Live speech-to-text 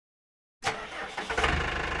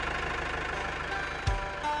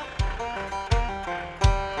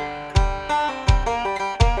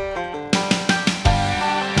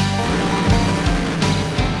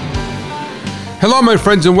Hello, my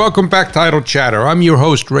friends, and welcome back to Idle Chatter. I'm your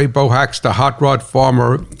host, Ray Bohacs, the Hot Rod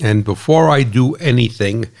Farmer. And before I do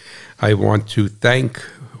anything, I want to thank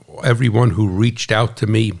everyone who reached out to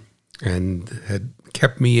me and had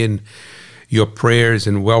kept me in your prayers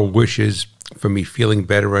and well wishes for me feeling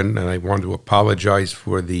better. And I want to apologize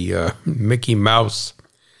for the Mickey Mouse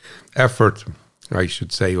effort, I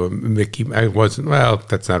should say, or it wasn't, well,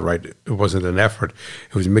 that's not right. It wasn't an effort.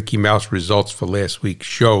 It was Mickey Mouse results for last week's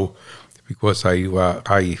show, because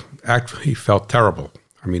I actually felt terrible.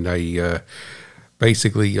 I mean, I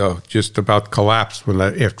basically just about collapsed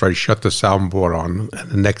after I shut the soundboard on. And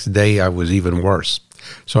the next day, I was even worse.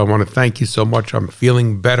 So I want to thank you so much. I'm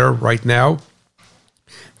feeling better right now,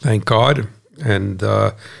 thank God. And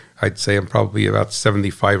I'd say I'm probably about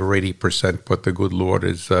 75 or 80%, but the good Lord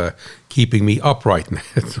is keeping me upright.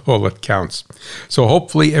 That's all that counts. So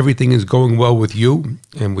hopefully everything is going well with you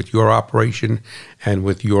and with your operation and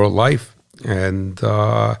with your life. And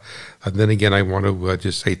then again, I want to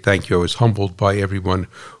just say thank you. I was humbled by everyone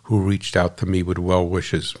who reached out to me with well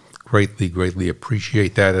wishes. Greatly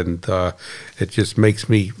appreciate that. And it just makes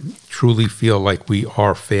me truly feel like we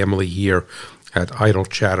are family here at Idle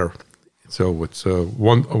Chatter. So it's a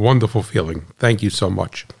wonderful feeling. Thank you so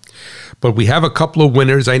much. But we have a couple of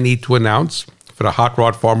winners I need to announce for the Hot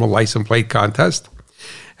Rod Farmer License Plate Contest.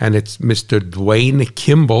 And it's Mr. Dwayne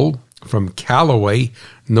Kimball from Callaway,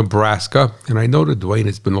 Nebraska. And I know that Dwayne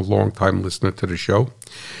has been a long-time listener to the show.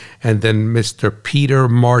 And then Mr. Peter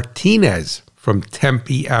Martinez from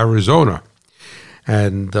Tempe, Arizona.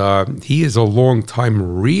 And he is a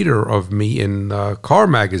long-time reader of me in car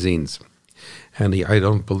magazines. And I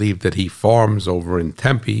don't believe that he farms over in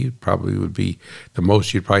Tempe. Probably would be the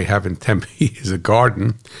most you'd probably have in Tempe is a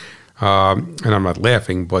garden. And I'm not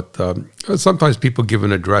laughing, but sometimes people give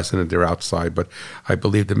an address and they're outside. But I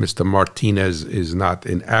believe that Mr. Martinez is not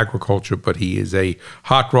in agriculture, but he is a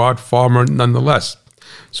hot rod farmer nonetheless.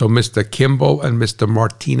 So Mr. Kimball and Mr.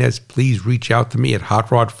 Martinez, please reach out to me at Hot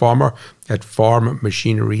Rod Farmer at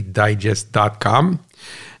farmmachinerydigest.com.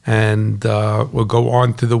 And we'll go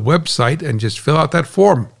on to the website and just fill out that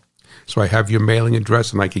form. So I have your mailing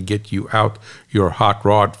address and I can get you out your Hot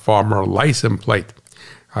Rod Farmer license plate.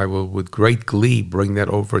 I will, with great glee, bring that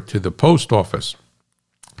over to the post office.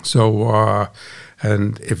 So,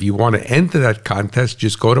 and if you want to enter that contest,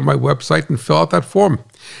 just go to my website and fill out that form.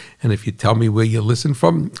 And if you tell me where you listen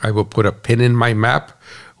from, I will put a pin in my map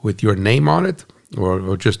with your name on it,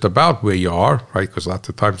 or just about where you are, right? Because lots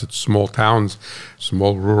of times it's small towns,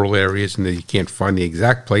 small rural areas, and you can't find the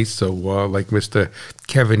exact place. So like Mr.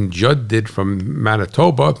 Kevin Judd did from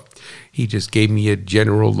Manitoba, he just gave me a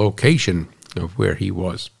general location of where he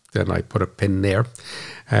was. Then I put a pin there,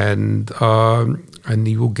 and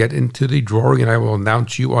you will get into the drawing, and I will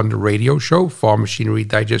announce you on the radio show, Farm Machinery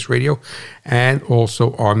Digest Radio, and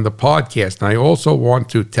also on the podcast. And I also want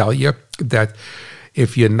to tell you that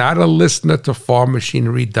if you're not a listener to Farm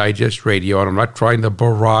Machinery Digest Radio, and I'm not trying to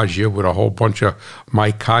barrage you with a whole bunch of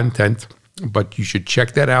my content, but you should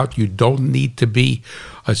check that out. You don't need to be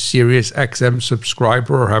a Sirius XM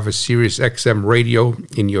subscriber or have a Sirius XM radio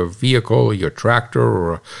in your vehicle or your tractor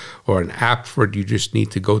or an app for it. You just need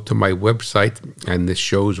to go to my website, and this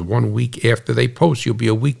shows 1 week after they post. You'll be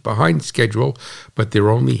a week behind schedule, but they're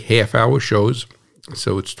only half-hour shows.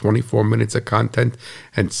 So it's 24 minutes of content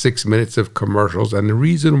and 6 minutes of commercials. And the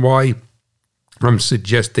reason why I'm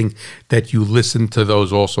suggesting that you listen to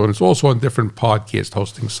those also, and it's also on different podcast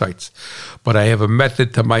hosting sites. But I have a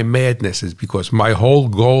method to my madness, is because my whole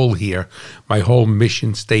goal here, my whole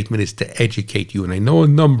mission statement is to educate you. And I know a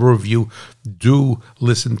number of you do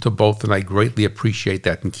listen to both, and I greatly appreciate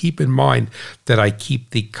that. And keep in mind that I keep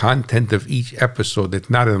the content of each episode.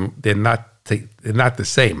 They're not the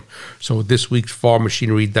same. So this week's Farm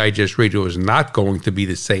Machinery Digest Radio is not going to be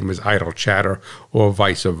the same as Idle Chatter or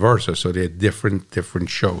vice versa. So they're different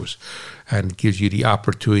shows, and gives you the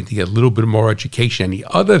opportunity to get a little bit more education. And the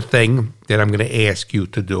other thing that I'm going to ask you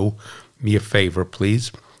to do me a favor,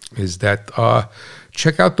 please, is that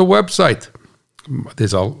check out the website.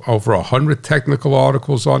 There's over 100 technical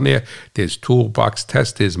articles on there. There's toolbox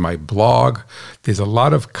tests. There's my blog. There's a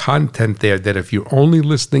lot of content there that if you're only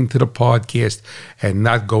listening to the podcast and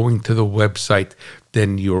not going to the website,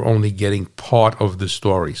 then you're only getting part of the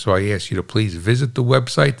story. So I ask you to please visit the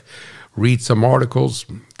website, read some articles.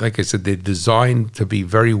 Like I said, they're designed to be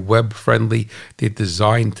very web-friendly. They're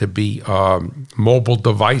designed to be mobile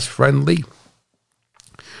device-friendly.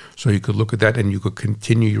 So you could look at that and you could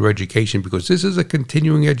continue your education, because this is a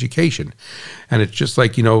continuing education. And it's just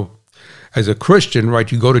like, as a Christian,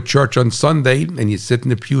 right, you go to church on Sunday and you sit in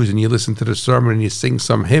the pews and you listen to the sermon and you sing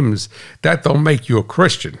some hymns. That don't make you a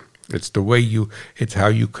Christian. It's how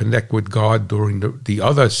you connect with God during the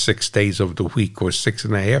other 6 days of the week, or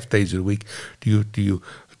 6.5 days of the week. Do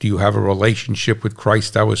you have a relationship with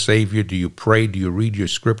Christ, our Savior? Do you pray? Do you read your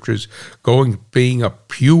scriptures? Being a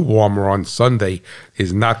pew warmer on Sunday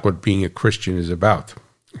is not what being a Christian is about.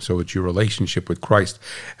 So it's your relationship with Christ.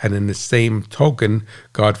 And in the same token,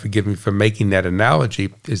 God forgive me for making that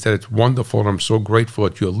analogy, is that it's wonderful, and I'm so grateful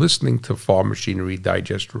that you're listening to Farm Machinery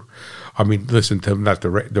Digest. I mean, listen to not the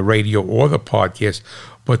radio or the podcast,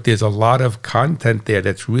 but there's a lot of content there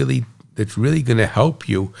that's really going to help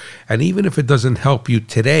you. And even if it doesn't help you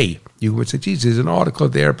today, you would say, geez, there's an article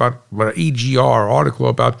there about EGR, article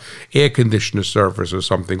about air conditioner service or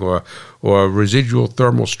something, or residual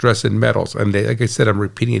thermal stress in metals. And like I said, I'm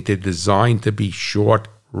repeating it, they're designed to be short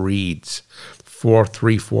reads,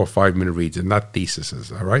 3, 4, 5 minute reads, and not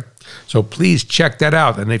theses, all right? So please check that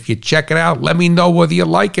out. And if you check it out, let me know whether you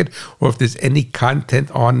like it, or if there's any content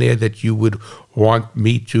on there that you would want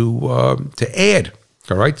me to add.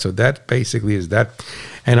 All right, so that basically is that.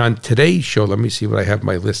 And on today's show, let me see what I have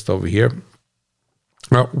my list over here.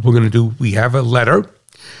 Well, we have a letter.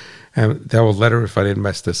 And that letter, if I didn't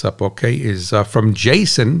mess this up, okay, is from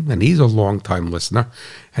Jason, and he's a longtime listener,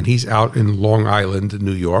 and he's out in Long Island,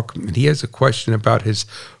 New York, and he has a question about his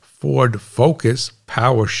Ford Focus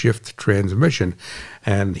power shift transmission.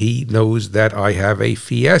 And he knows that I have a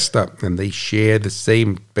Fiesta, and they share the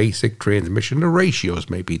same basic transmission. The ratios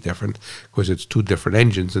may be different because it's 2 different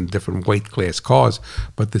engines and different weight class cars,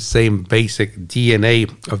 but the same basic DNA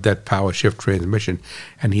of that power shift transmission.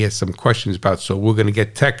 And he has some questions about, so we're going to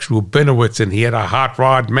get Tex Rubinowitz in here, the hot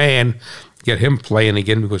rod man, get him playing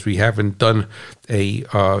again, because we haven't done a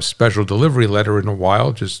special delivery letter in a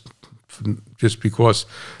while, just because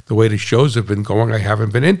the way the shows have been going, I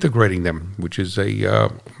haven't been integrating them, which is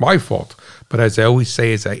my fault. But as I always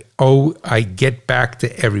say, I get back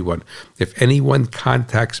to everyone. If anyone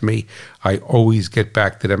contacts me, I always get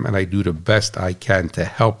back to them, and I do the best I can to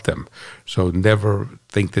help them. So never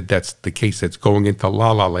think that that's the case that's going into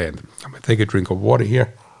la-la land. I'm going to take a drink of water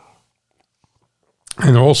here.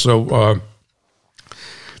 And also,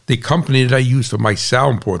 the company that I use for my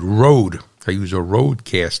soundboard, Rode, I use a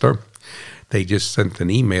Rodecaster. They just sent an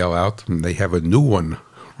email out, and they have a new one,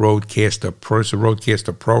 Rodecaster Pro. It's a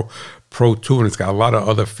Rodecaster Pro 2, and it's got a lot of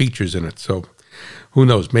other features in it. So who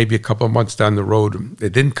knows, maybe a couple of months down the road.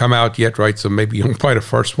 It didn't come out yet, right? So maybe you don't buy the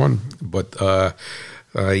first one, but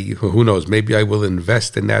who knows? Maybe I will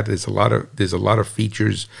invest in that. There's a lot of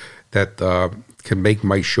features that can make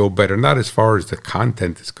my show better. Not as far as the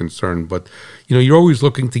content is concerned, but you're always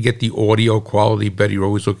looking to get the audio quality better. You're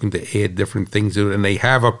always looking to add different things to it, and they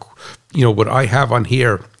have what I have on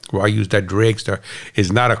here, where I use that dragster,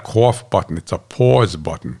 is not a cough button. It's a pause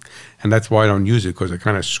button. And that's why I don't use it, because it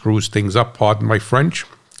kind of screws things up, pardon my French.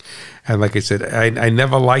 And like I said, I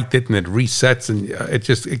never liked it, and it resets, and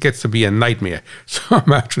it gets to be a nightmare. So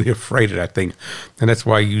I'm actually afraid of that thing. And that's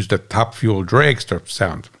why I use the Top Fuel dragster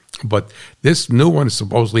sound. But this new one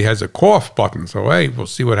supposedly has a cough button. So, hey, we'll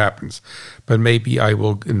see what happens. But maybe I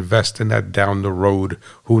will invest in that down the road.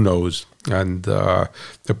 Who knows? And the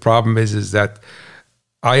problem is that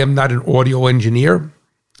I am not an audio engineer,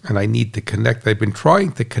 and I need to connect. I've been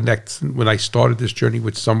trying to connect when I started this journey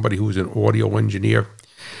with somebody who was an audio engineer,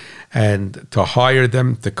 and to hire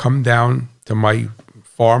them to come down to my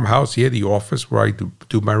farmhouse here, the office where I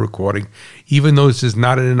do my recording. Even though this is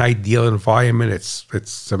not in an ideal environment, it's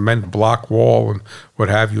cement block wall and what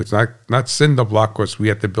have you. It's not cinder block, because we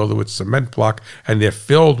have to build it with cement block, and they're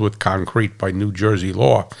filled with concrete by New Jersey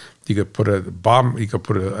law. You could put a bomb, you could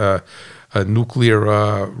put a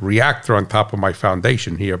nuclear reactor on top of my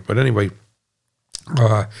foundation here. But anyway,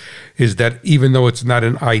 is that even though it's not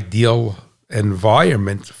an ideal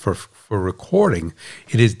environment for recording,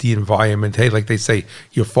 it is the environment. Hey, like they say,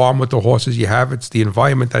 you farm with the horses you have. It's the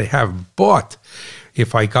environment that I have. But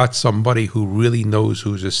if I got somebody who really knows,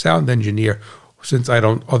 who's a sound engineer, since I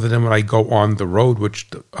don't, other than when I go on the road, which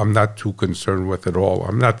I'm not too concerned with at all.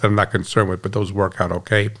 I'm not concerned with, but those work out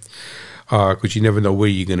okay. Because you never know where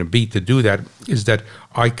you're going to be to do that, is that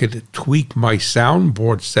I could tweak my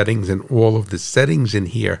soundboard settings and all of the settings in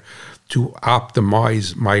here to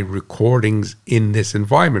optimize my recordings in this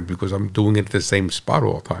environment, because I'm doing it at the same spot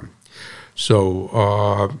all the time.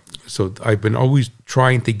 So I've been always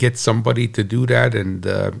trying to get somebody to do that, and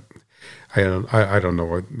I don't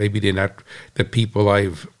know. Maybe they're not the people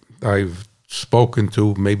I've spoken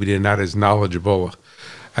to. Maybe they're not as knowledgeable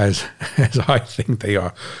as I think they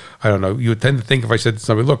are. I don't know. You would tend to think if I said to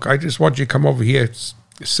somebody, look, I just want you to come over here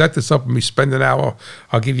set this up with me, spend an hour,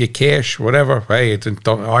 I'll give you cash, whatever. Hey, it's in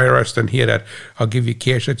IRS, didn't hear that. I'll give you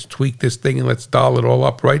cash, let's tweak this thing and let's dial it all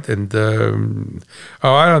up, right? And,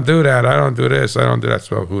 I don't do that, I don't do this, I don't do that.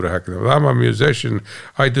 So who the heck knows? I'm a musician,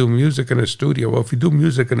 I do music in a studio. Well, if you do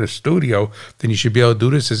music in a studio, then you should be able to do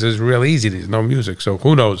this. This is real easy, there's no music, so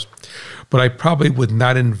who knows? But I probably would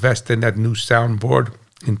not invest in that new soundboard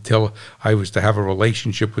until I was to have a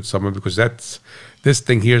relationship with someone, because this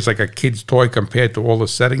thing here is like a kid's toy compared to all the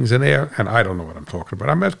settings in there, and I don't know what I'm talking about.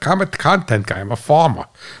 I'm a content guy. I'm a farmer.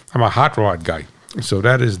 I'm a hot rod guy. So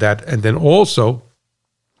that is that. And then also,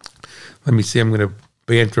 let me see, I'm going to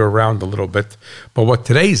banter around a little bit. But what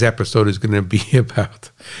today's episode is going to be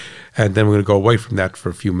about, and then we're going to go away from that for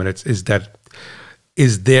a few minutes, is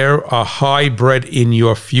there a hybrid in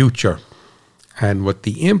your future? And what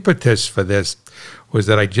the impetus for this was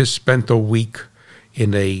that I just spent a week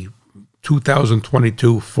in a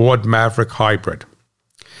 2022 Ford Maverick Hybrid.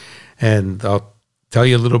 And I'll tell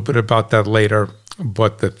you a little bit about that later,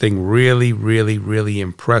 but the thing really, really, really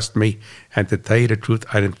impressed me. And to tell you the truth,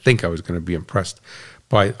 I didn't think I was going to be impressed.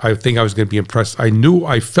 But I think I was going to be impressed.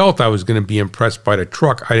 I felt I was going to be impressed by the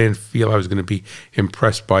truck. I didn't feel I was going to be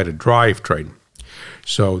impressed by the drivetrain.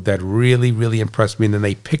 So that really, really impressed me. And then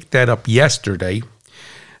they picked that up yesterday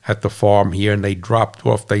at the farm here, and they dropped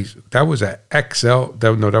off. That was a XL.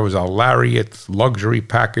 That was a Lariat luxury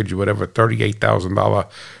package, whatever, $38,000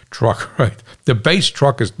 truck, right? The base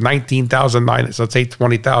truck is $19,900. So let's say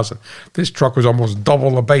 $20,000. This truck was almost double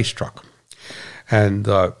the base truck, and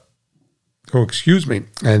excuse me.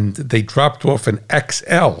 And they dropped off an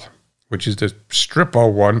XL, which is the stripper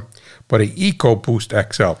one, but an EcoBoost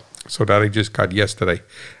XL. So that I just got yesterday,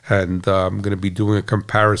 and I'm going to be doing a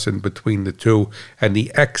comparison between the two. And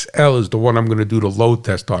the XL is the one I'm going to do the load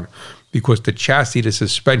test on, because the chassis, the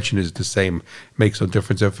suspension is the same. Makes no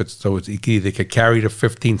difference if it's either can carry the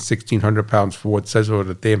 1,600 pounds Ford says, or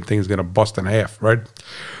the damn thing is going to bust in half, right?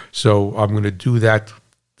 So I'm going to do that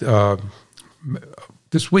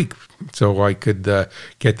this week, so I could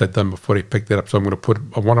get that done before they picked it up. So I'm going to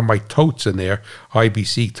put one of my totes in there,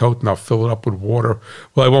 IBC tote, and I'll fill it up with water.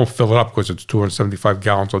 Well, I won't fill it up because it's 275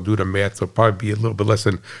 gallons. I'll do the math. So it'll probably be a little bit less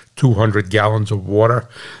than 200 gallons of water.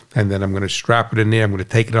 And then I'm going to strap it in there. I'm going to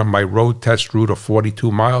take it on my road test route of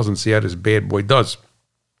 42 miles and see how this bad boy does.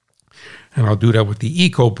 And I'll do that with the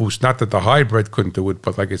EcoBoost. Not that the hybrid couldn't do it,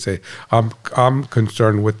 but like I say, I'm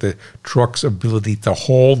concerned with the truck's ability to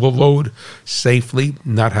haul the load safely,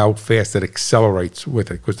 not how fast it accelerates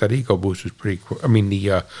with it, because that EcoBoost was pretty quick. I mean,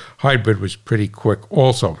 the hybrid was pretty quick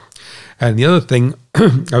also. And the other thing,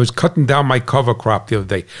 I was cutting down my cover crop the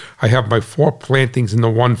other day. I have my 4 plantings in the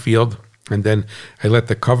one field, and then I let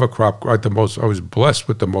the cover crop grow I was blessed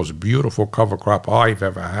with the most beautiful cover crop I've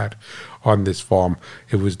ever had on this farm.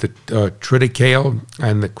 It was the triticale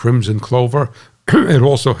and the crimson clover. It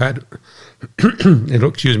also had,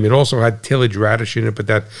 it also had tillage radish in it, but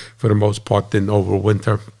that for the most part didn't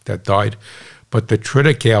overwinter. That died. But the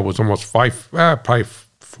triticale was almost probably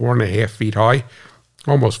 4.5 feet high.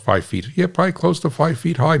 Almost 5 feet. Yeah, probably close to 5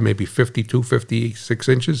 feet high, maybe 52, 56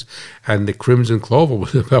 inches. And the crimson clover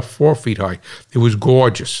was about 4 feet high. It was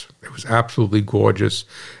gorgeous. It was absolutely gorgeous.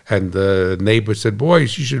 And the neighbor said,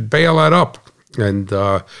 boys, you should bail that up. And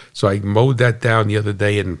so I mowed that down the other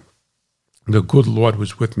day, and the good Lord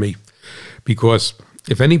was with me. Because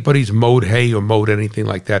if anybody's mowed hay or mowed anything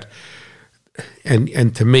like that,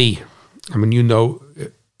 and to me, I mean, you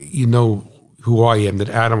know who I am, that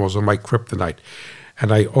animals are my kryptonite.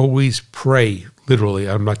 And I always pray, literally.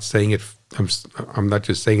 I'm not saying it. I'm not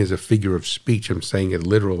just saying it as a figure of speech. I'm saying it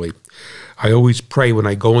literally. I always pray when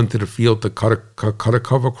I go into the field to cut a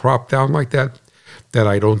cover crop down like that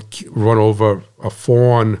I don't run over a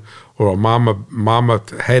fawn or a mama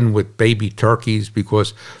hen with baby turkeys,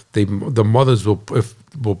 because the mothers will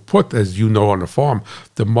put, as you know, on the farm,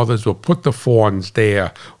 the mothers will put the fawns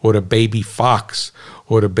there, or the baby fox,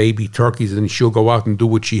 or the baby turkeys, and she'll go out and do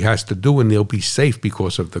what she has to do, and they'll be safe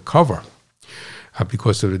because of the cover,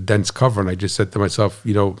 because of the dense cover. And I just said to myself,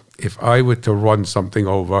 if I were to run something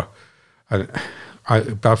over,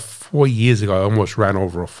 about 4 years ago, I almost ran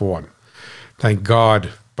over a fawn. Thank God,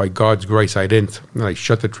 by God's grace, I didn't. And I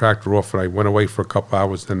shut the tractor off, and I went away for a couple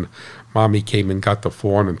hours. Then Mommy came and got the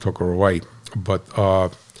fawn and took her away. But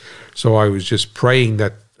so I was just praying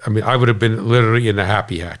that, I would have been literally in a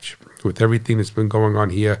happy hatch with everything that's been going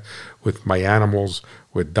on here with my animals,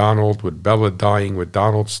 with Donald, with Bella dying, with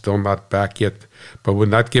Donald still not back yet. But we're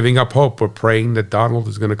not giving up hope. We're praying that Donald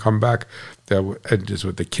is going to come back. And just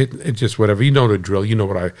with the kid, and just whatever, the drill. You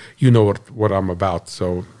know what I'm about.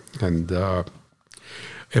 So, and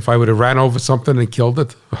If I would have ran over something and killed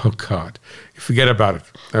it, oh God, forget about it.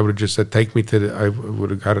 I would have just said, take me to I would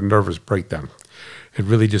have had a nervous breakdown. It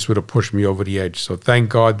really just would have pushed me over the edge. So thank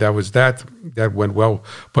God that was that. That went well.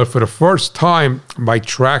 But for the first time, my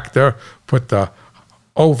tractor put the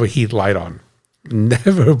overheat light on.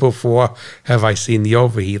 Never before have I seen the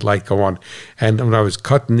overheat light go on. And when I was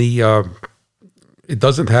cutting it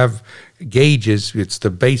doesn't have gauges. It's the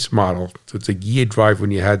base model. So it's a gear drive.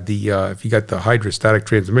 When you had if you got the hydrostatic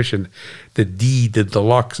transmission, the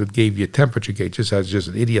deluxe, it gave you a temperature gauge. This has just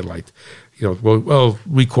an idiot light. Well,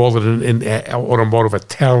 we call it in automotive a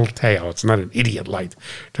telltale. It's not an idiot light.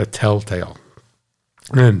 It's a telltale.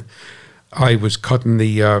 And I was cutting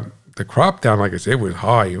the crop down, like I said, it was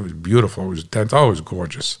high. It was beautiful. It was dense. Oh, it was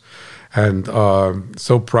gorgeous. And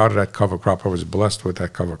so proud of that cover crop. I was blessed with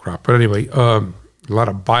that cover crop. But anyway, a lot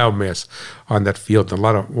of biomass on that field, a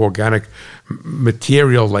lot of organic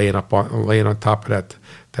material laying on top of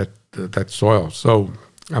that soil. So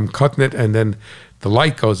I'm cutting it, and then the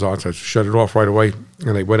light goes on, so I shut it off right away.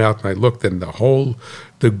 And I went out and I looked, and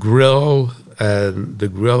the grill, and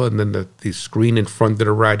then the screen in front of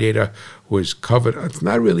the radiator was covered. It's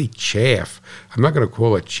not really chaff. I'm not going to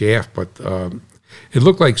call it chaff, but it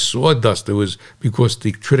looked like sawdust. It was because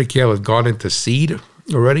the triticale had gone into seed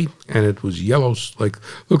already, and it was yellow,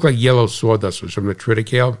 looked like yellow sawdust was from the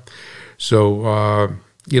triticale. So,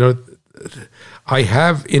 I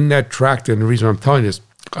have in that tractor, and the reason I'm telling this,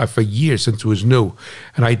 for years since it was new,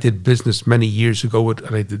 and I did business many years ago with,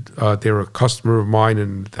 and I did. They were a customer of mine,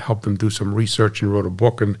 and helped them do some research and wrote a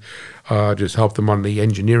book, and just helped them on the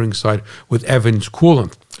engineering side with Evans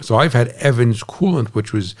Coolant. So I've had Evans Coolant,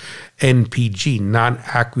 which was NPG,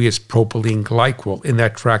 non-aqueous propylene glycol, in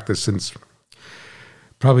that tractor since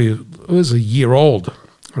probably it was a year old.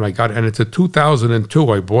 And I got it, and it's a 2002.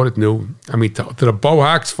 I bought it new. I mean, to the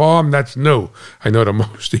Bohax farm, that's new. I know to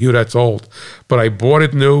most of you that's old, but I bought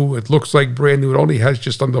it new. It looks like brand new. It only has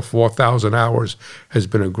just under 4,000 hours. Has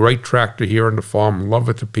been a great tractor here on the farm. Love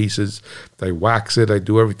it to pieces. I wax it. I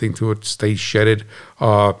do everything to it. Stays shedded.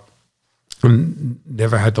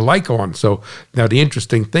 Never had the light go on. So now the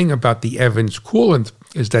interesting thing about the Evans Coolant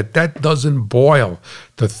is that doesn't boil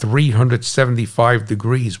to 375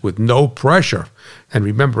 degrees with no pressure. And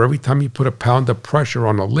remember, every time you put a pound of pressure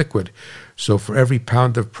on a liquid, so for every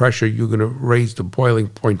pound of pressure, you're going to raise the boiling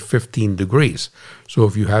point 15 degrees. So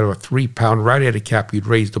if you had a 3-pound radiator cap, you'd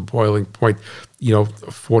raise the boiling point,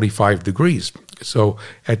 45 degrees. So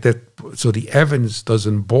the Evans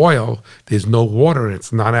doesn't boil. There's no water in it.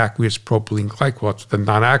 It's non-aqueous propylene glycol. It's the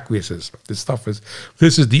non-aqueous is.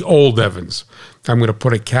 This is the old Evans. I'm going to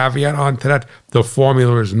put a caveat onto that. The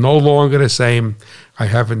formula is no longer the same. I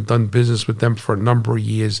haven't done business with them for a number of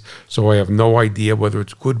years, so I have no idea whether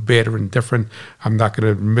it's good, bad, or indifferent. I'm not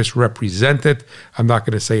going to misrepresent it. I'm not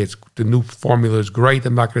going to say the new formula is great.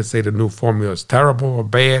 I'm not going to say the new formula is terrible or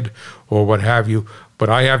bad or what have you. But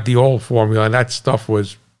I have the old formula, and that stuff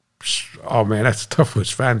was,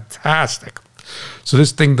 fantastic. So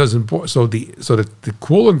this thing doesn't boil. So the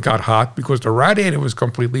coolant got hot because the radiator was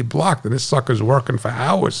completely blocked, and this sucker's working for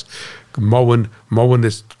hours, mowing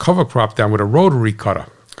this cover crop down with a rotary cutter.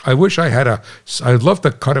 I wish I had I'd love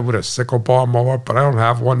to cut it with a sickle bar mower, but I don't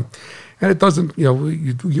have one. And it doesn't,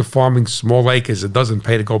 you're farming small acres. It doesn't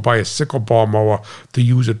pay to go buy a sickle bar mower to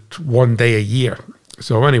use it one day a year.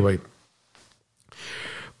 So anyway.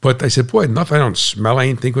 But I said, boy, enough. I don't smell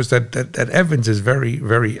anything because that Evans is very,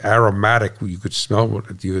 very aromatic. You could smell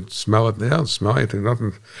it. You could smell it. I don't smell anything,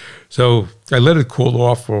 nothing. So I let it cool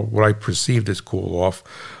off, or what I perceived as cool off.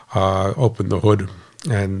 Opened the hood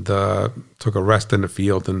and took a rest in the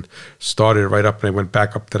field and started right up. And I went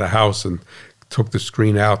back up to the house and took the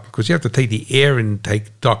screen out because you have to take the air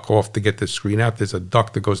intake duct off to get the screen out. There's a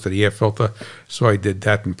duct that goes to the air filter. So I did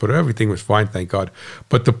that and everything was fine, thank God.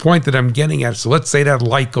 But the point that I'm getting at, so let's say that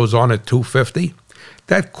light goes on at 250.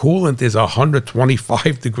 That coolant is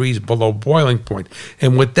 125 degrees below boiling point.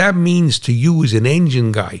 And what that means to you as an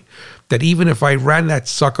engine guy, that even if I ran that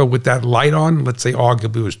sucker with that light on, let's say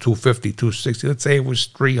arguably it was 250, 260, let's say it was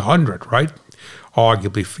 300, right?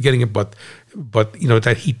 Arguably, forgetting it, but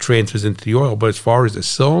that heat transfers into the oil. But as far as the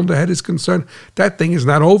cylinder head is concerned, that thing is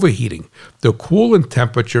not overheating. The coolant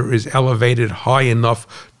temperature is elevated high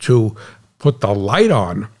enough to put the light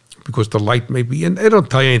on, because the light may be, and they don't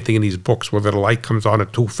tell you anything in these books whether the light comes on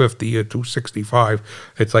at 250 or 265.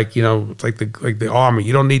 It's like, it's like the army.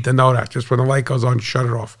 You don't need to know that. Just when the light goes on, shut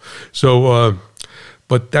it off. So,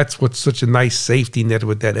 But that's what's such a nice safety net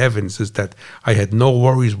with that Evans, is that I had no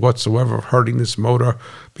worries whatsoever of hurting this motor,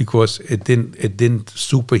 because it didn't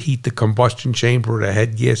superheat the combustion chamber or the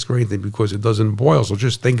head gasket or anything, because it doesn't boil. So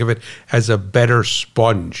just think of it as a better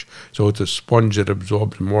sponge. So it's a sponge that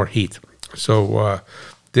absorbs more heat. So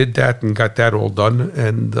did that and got that all done,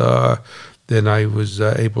 and then I was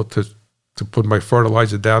able to put my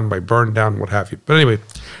fertilizer down, my burn down, what have you. But anyway,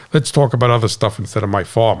 let's talk about other stuff instead of my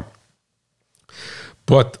farm.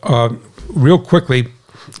 But real quickly,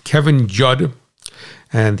 Kevin Judd,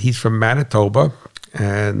 and he's from Manitoba,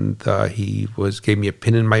 and he gave me a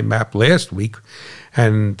pin in my map last week,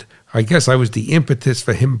 and I guess I was the impetus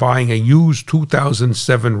for him buying a used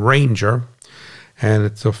 2007 Ranger, and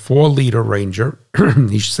it's a 4-liter Ranger.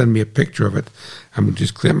 He should send me a picture of it. I'm going to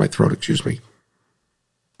just clear my throat, excuse me.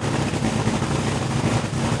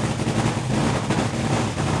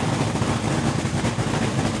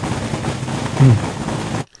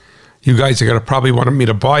 You guys are going to probably want me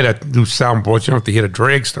to buy that new soundboard. You don't have to hear the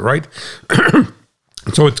dragster, right?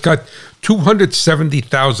 So it's got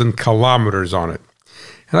 270,000 kilometers on it.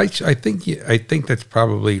 And I think that's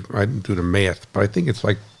probably, I didn't do the math, but I think it's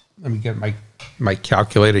like, let me get my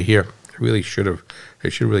calculator here. I should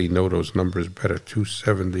really know those numbers better.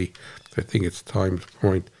 270, I think it's times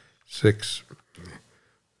 0.6.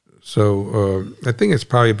 So I think it's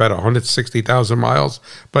probably about 160,000 miles,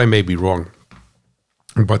 but I may be wrong.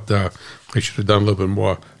 But I should have done a little bit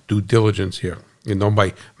more due diligence here,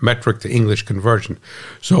 my metric to English conversion.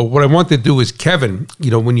 So what I want to do is, Kevin,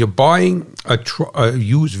 when you're buying a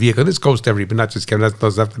used vehicle, this goes to everybody, not just Kevin, that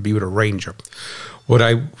doesn't have to be with a Ranger. What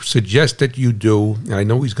I suggest that you do, and I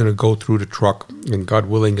know he's going to go through the truck, and God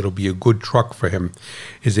willing, it'll be a good truck for him,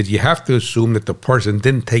 is that you have to assume that the person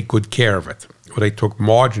didn't take good care of it, or they took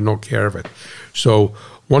marginal care of it. So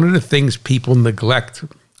one of the things people neglect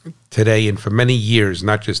today, and for many years,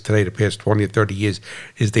 not just today, the past 20 or 30 years,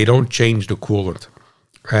 is they don't change the coolant.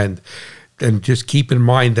 And just keep in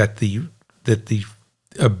mind that the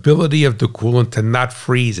ability of the coolant to not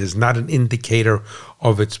freeze is not an indicator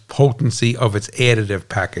of its potency, of its additive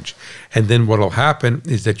package. And then what will happen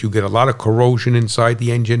is that you get a lot of corrosion inside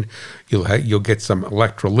the engine. You'll get some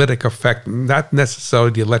electrolytic effect, not necessarily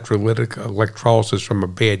the electrolysis from a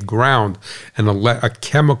bad ground, and a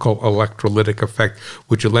chemical electrolytic effect,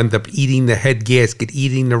 which will end up eating the head gasket,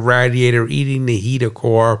 eating the radiator, eating the heater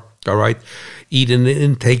core, all right? Eating the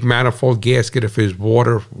intake manifold gasket if there's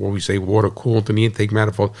water, when we say water coolant in the intake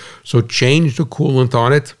manifold. So change the coolant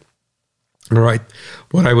on it, all right?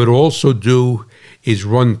 What I would also do is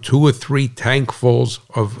run 2 or 3 tankfuls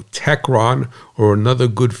of Techron or another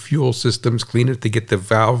good fuel systems cleaner to get the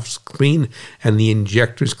valves clean and the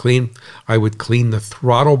injectors clean. I would clean the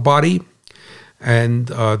throttle body and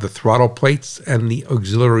the throttle plates and the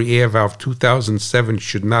auxiliary air valve. 2007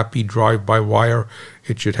 should not be drive-by-wire.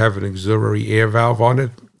 It should have an auxiliary air valve on it,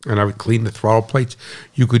 and I would clean the throttle plates.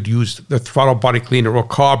 You could use the throttle body cleaner or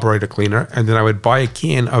carburetor cleaner, and then I would buy a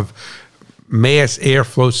can of mass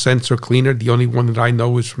airflow sensor cleaner. The only one that I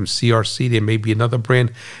know is from CRC. There may be another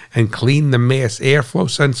brand, and clean the mass airflow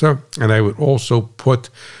sensor, and I would also put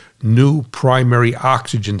new primary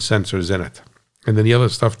oxygen sensors in it. And then the other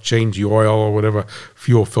stuff, change the oil or whatever,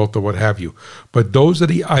 fuel filter, what have you. But those are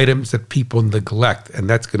the items that people neglect, and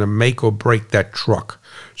that's going to make or break that truck.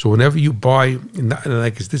 So whenever you buy,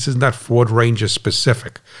 like this is not Ford Ranger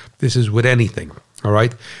specific, this is with anything, all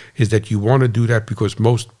right, is that you want to do that because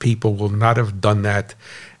most people will not have done that.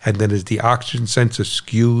 And then as the oxygen sensor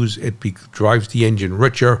skews, it drives the engine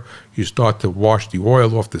richer. You start to wash the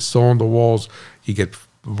oil off the cylinder walls. You get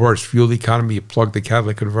worse fuel economy. You plug the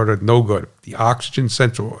catalytic converter, no good. The oxygen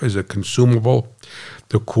sensor is a consumable.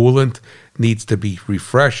 The coolant needs to be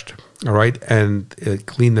refreshed, all right, and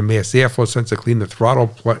clean the mass airflow sensor, clean the throttle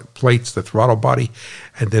plates, the throttle body,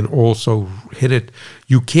 and then also hit it.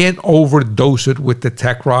 You can't overdose it with the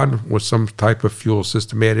Techron with some type of fuel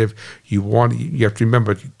system additive. You have to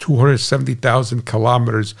remember 270,000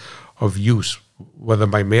 kilometers of use, whether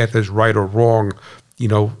my math is right or wrong,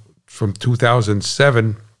 from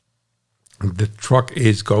 2007, the truck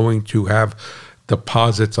is going to have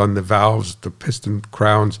deposits on the valves, the piston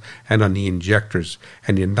crowns, and on the injectors.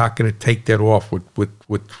 And you're not going to take that off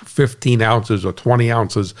with 15 ounces or 20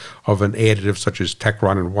 ounces of an additive such as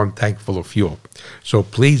Techron in 1 tank full of fuel. So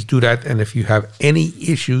please do that. And if you have any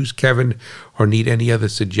issues, Kevin, or need any other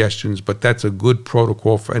suggestions, but that's a good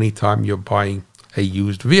protocol for any time you're buying a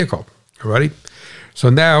used vehicle. All righty? So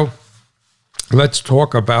now, let's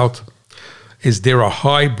talk about, is there a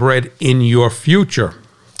hybrid in your future?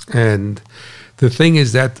 And the thing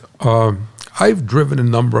is that I've driven a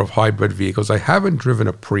number of hybrid vehicles. I haven't driven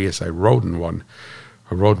a Prius. I rode in one.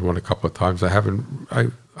 I rode one a couple of times.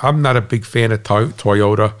 I'm not a big fan of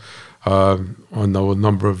Toyota. I know a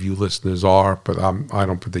number of you listeners are, but I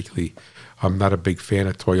don't particularly. I'm not a big fan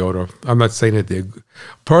of Toyota. I'm not saying that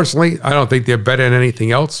personally, I don't think they're better than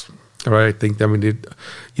anything else. All right, I think, they're good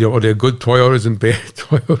Toyotas and bad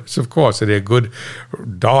Toyotas, of course. And they're good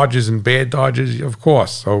Dodges and bad Dodges, of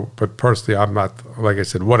course. So, but personally, I'm not, like I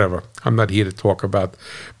said, whatever. I'm not here to talk about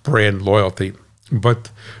brand loyalty. But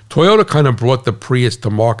Toyota kind of brought the Prius to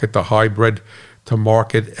market, the hybrid to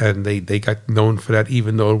market, and they got known for that,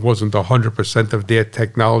 even though it wasn't 100% of their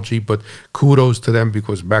technology. But kudos to them,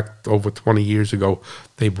 because back over 20 years ago,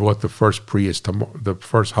 they brought the first Prius, the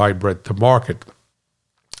first hybrid to market.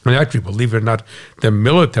 And actually, believe it or not, the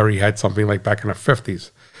military had something like back in the 50s.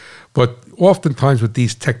 But oftentimes with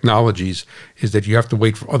these technologies is that you have to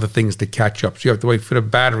wait for other things to catch up. So you have to wait for the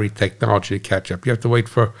battery technology to catch up. You have to wait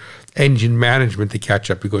for engine management to catch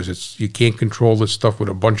up, because you can't control this stuff with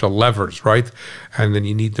a bunch of levers, right? And then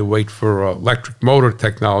you need to wait for electric motor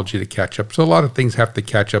technology to catch up. So a lot of things have to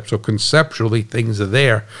catch up. So conceptually, things are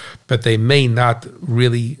there, but they may not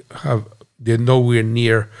really they're nowhere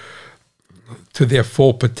near to their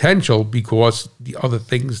full potential, because the other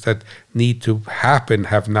things that need to happen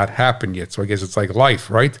have not happened yet. So I guess it's like life,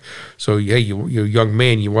 right? So yeah, you're a young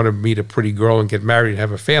man, you want to meet a pretty girl and get married and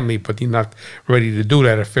have a family, but you're not ready to do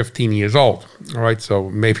that at 15 years old, all right? So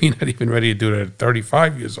maybe not even ready to do that at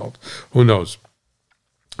 35 years old. Who knows?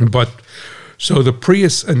 But so the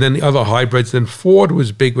Prius and then the other hybrids, then Ford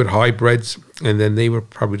was big with hybrids, and then they were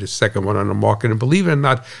probably the second one on the market. And believe it or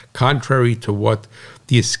not, contrary to what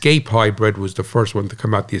the Escape hybrid was the first one to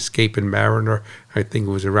come out, the Escape and Mariner, I think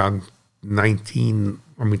it was around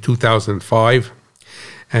 2005.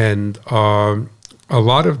 And a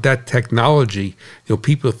lot of that technology,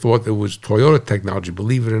 people thought it was Toyota technology.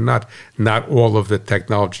 Believe it or not all of the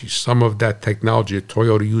technology. Some of that technology that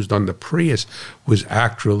Toyota used on the Prius was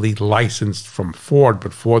actually licensed from Ford,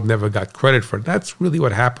 but Ford never got credit for it. That's really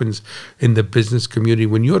what happens in the business community.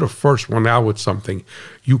 When you're the first one out with something,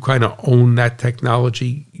 you kind of own that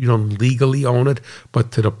technology. You don't legally own it,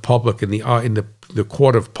 but to the public, in the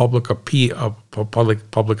court of public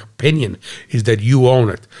opinion, is that you own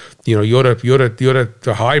it. You're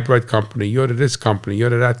the hybrid company. You're the this company. You're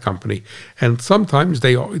the that company. And sometimes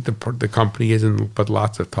the company isn't, but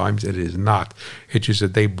lots of times it is not. It's just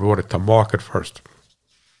that they brought it to market first.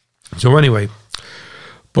 So anyway,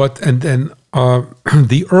 and then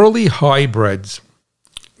the early hybrids,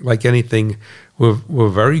 like anything, were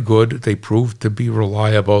very good. They proved to be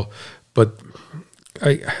reliable, but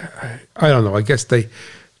I don't know. I guess in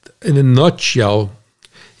a nutshell,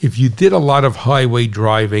 if you did a lot of highway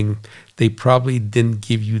driving, they probably didn't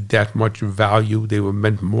give you that much value. They were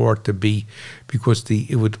meant more to be, because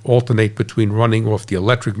it would alternate between running off the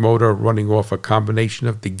electric motor, running off a combination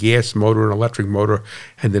of the gas motor and electric motor,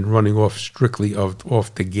 and then running off strictly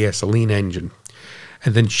off the gasoline engine.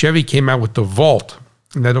 And then Chevy came out with the Volt.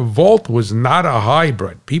 Now, the Volt was not a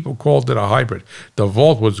hybrid. People called it a hybrid. The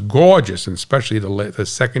Volt was gorgeous, and especially the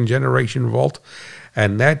second generation Volt,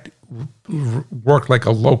 and that worked like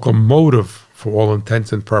a locomotive for all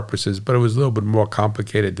intents and purposes, but it was a little bit more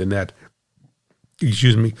complicated than that.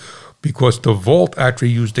 Because the Volt actually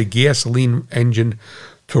used a gasoline engine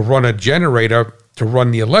to run a generator to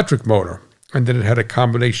run the electric motor, and then it had a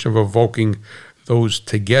combination of evoking those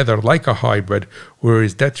together like a hybrid,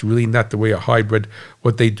 whereas that's really not the way a hybrid.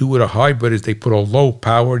 What they do with a hybrid is they put a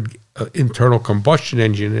low-powered internal combustion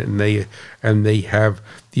engine, and they have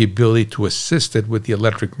the ability to assist it with the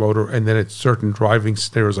electric motor, and then at certain driving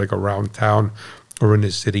scenarios like around town or in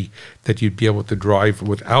the city, that you'd be able to drive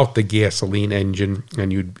without the gasoline engine,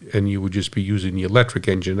 and you would just be using the electric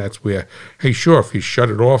engine. That's where, hey, sure, if you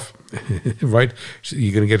shut it off, right, so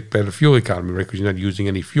you're going to get better fuel economy, right, because you're not using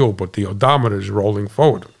any fuel, but the odometer is rolling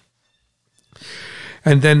forward.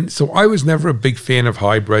 And then, so I was never a big fan of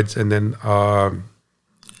hybrids, and then,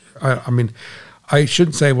 I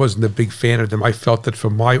shouldn't say I wasn't a big fan of them. I felt that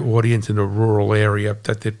for my audience in a rural area,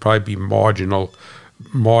 that there'd probably be marginal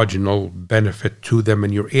benefit to them,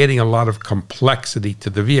 and you're adding a lot of complexity to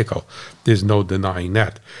the vehicle. There's no denying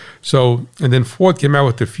that. So, and then Ford came out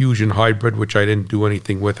with the Fusion Hybrid, which I didn't do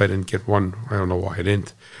anything with. I didn't get one. I don't know why I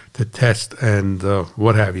didn't, to test and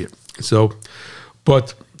what have you. So,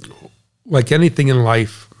 but like anything in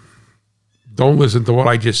life, don't listen to what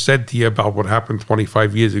I just said to you about what happened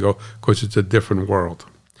 25 years ago, because it's a different world.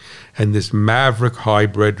 And this Maverick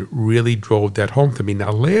hybrid really drove that home to me.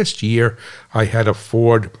 Now, last year, I had a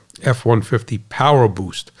Ford F-150 Power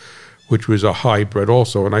Boost, which was a hybrid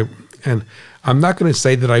also. And I'm not going to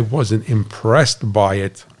say that I wasn't impressed by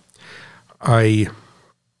it. I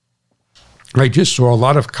I just saw a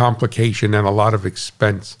lot of complication and a lot of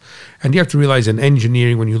expense. And you have to realize in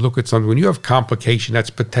engineering, when you look at something, when you have complication, that's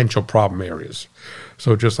potential problem areas.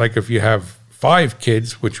 So just like if you have 5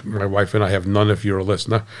 kids, which my wife and I have none if you're a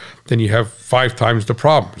listener, then you have 5 times the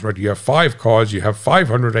problems, right? You have 5 cars, you have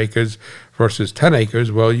 500 acres versus 10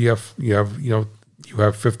 acres. Well, you have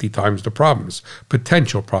 50 times the problems,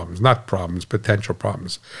 potential problems, not problems, potential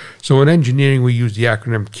problems. So in engineering, we use the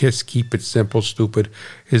acronym KISS, keep it simple, stupid,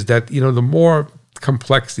 is that, the more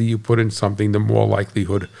complexity you put in something, the more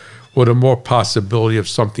likelihood or the more possibility of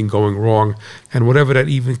something going wrong. And whatever that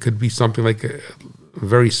even could be something like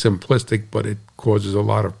very simplistic, but it causes a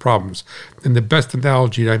lot of problems. And the best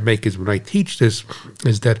analogy I make is when I teach this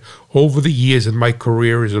is that over the years in my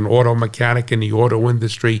career as an auto mechanic in the auto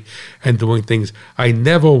industry and doing things, I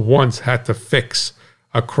never once had to fix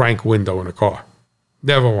a crank window in a car.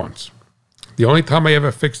 Never once. The only time I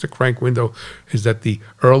ever fixed a crank window is that the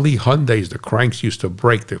early Hyundais, the cranks used to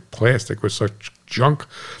break. The plastic was such junk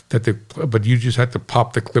but you just had to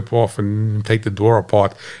pop the clip off and take the door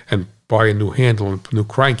apart and buy a new handle and new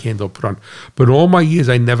crank handle put on. But all my years,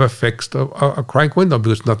 I never fixed a crank window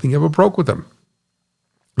because nothing ever broke with them.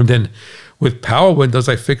 And then with power windows,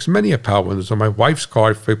 I fixed many power windows. On my wife's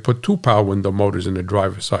car, I put 2 power window motors in the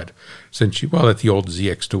driver's side. That's the old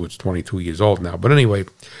ZX2. It's 22 years old now. But anyway,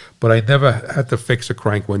 I never had to fix a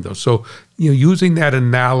crank window. So, using that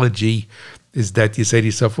analogy is that you say to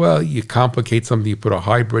yourself, well, you complicate something, you put a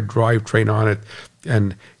hybrid drivetrain on it,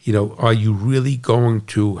 and, are you really going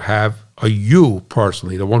to are you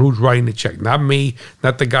personally, the one who's writing the check, not me,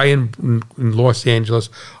 not the guy in Los Angeles,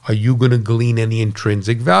 are you going to glean any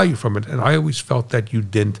intrinsic value from it? And I always felt that you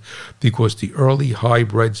didn't, because the early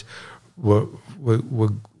hybrids were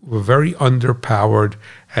very underpowered,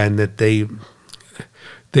 and that they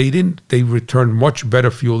returned much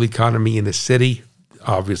better fuel economy in the city,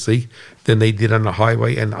 obviously, than they did on the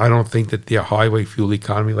highway. And I don't think that their highway fuel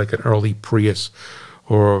economy, like an early Prius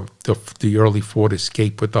or the early Ford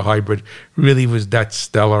Escape with the hybrid, really was that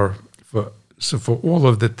stellar for all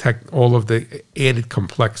of the added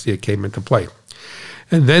complexity that came into play.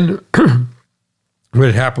 And then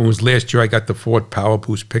what happened was last year I got the Ford Power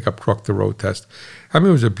Boost pickup truck to road test. I mean,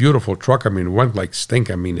 it was a beautiful truck. I mean, it went like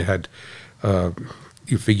stink. I mean, it had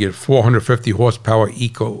you figure 450 horsepower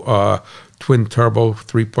eco twin turbo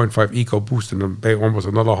 3.5 eco boost, and almost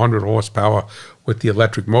another 100 horsepower with the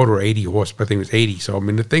electric motor, 80 horsepower. I think it was 80. So I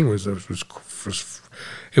mean, the thing was it was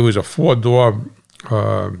a 4-door,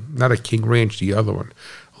 not a King Ranch, the other one,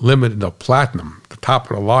 limited, a Platinum, the top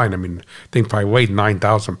of the line. I mean, the thing probably weighed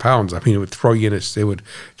 9,000 pounds. I mean, it would throw you in a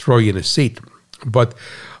seat. But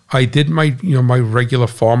I did my regular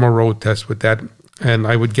farmer road test with that, and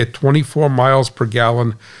I would get 24 miles per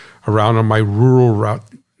gallon around on my rural route,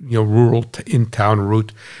 rural in-town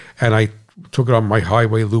route, and I took it on my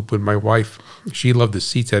highway loop with my wife. She loved the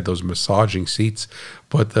seats, had those massaging seats,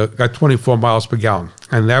 but got 24 miles per gallon.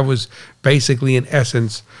 And that was basically, in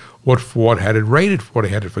essence, what Ford had it rated for. They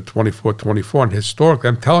had it for 24. And historically,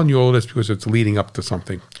 I'm telling you all this because it's leading up to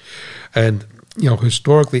something. And,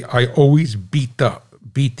 historically, I always beat the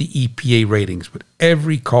EPA ratings with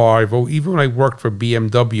every car. Even when I worked for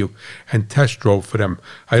BMW and test drove for them,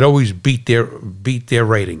 I'd always beat their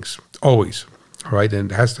ratings, always. All right,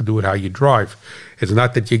 and it has to do with how you drive. It's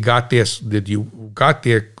not that you got there,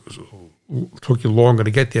 took you longer to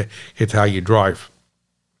get there. It's how you drive.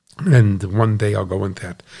 And one day I'll go into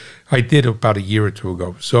that. I did about a year or two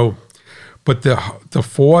ago. So, but the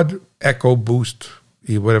Ford EcoBoost,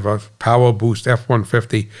 whatever, Power Boost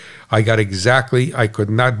F-150, I could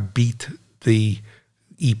not beat the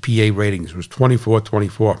EPA ratings. It was 24.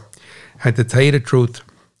 And to tell you the truth,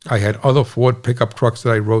 I had other Ford pickup trucks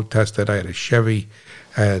that I road tested. I had a Chevy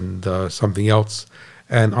and something else.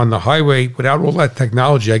 And on the highway, without all that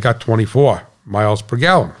technology, I got 24 miles per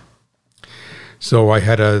gallon. So I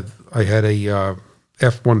had a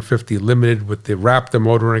F-150 Limited with the Raptor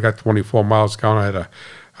motor, and I got 24 miles per gallon. I had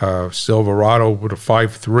a Silverado with a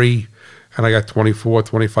 5.3, and I got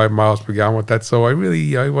 25 miles per gallon with that. So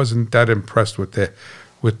I wasn't that impressed with that.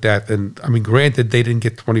 And I mean, granted, they didn't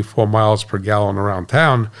get 24 miles per gallon around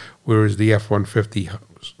town, whereas the F-150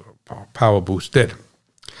 Power Boost did.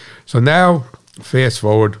 So now, fast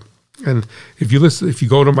forward, and if you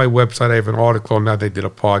go to my website, I have an article now. They did a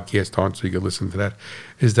podcast on, so you can listen to that.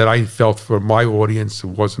 Is that I felt for my audience it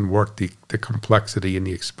wasn't worth the complexity and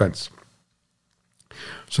the expense.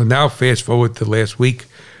 So now, fast forward to last week,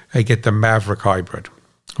 I get the Maverick Hybrid.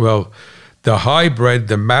 Well,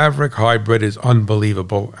 the Maverick Hybrid is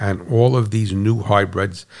unbelievable, and all of these new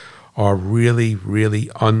hybrids are really, really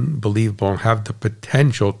unbelievable and have the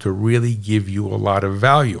potential to really give you a lot of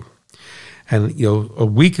value. And, a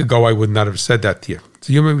week ago, I would not have said that to you.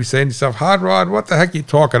 So you may be saying to yourself, Hot Rod, what the heck are you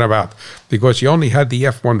talking about? Because you only had the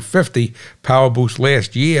F-150 Power Boost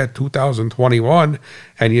last year, 2021,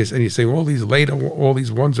 and you say, all these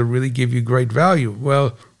ones that really give you great value.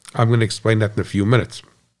 Well, I'm going to explain that in a few minutes.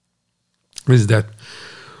 Is that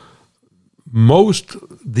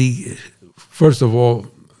first of all,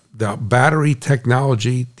 the battery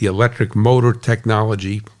technology, the electric motor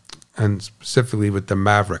technology, and specifically with the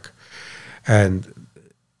Maverick. And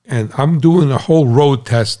I'm doing a whole road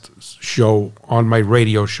test show on my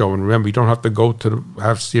radio show. And remember, you don't have to go to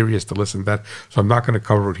have Sirius to listen to that. So I'm not going to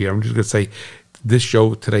cover it here. I'm just going to say this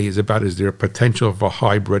show today is there a potential of a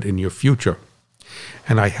hybrid in your future?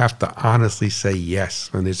 And I have to honestly say yes.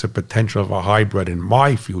 And there's a potential of a hybrid in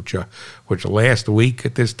my future, which last week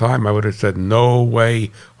at this time, I would have said, no way,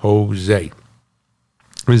 Jose.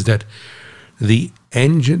 Is that the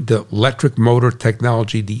engine, the electric motor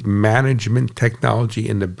technology, the management technology,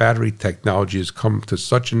 and the battery technology has come to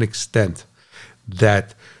such an extent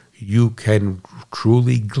that you can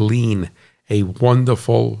truly glean a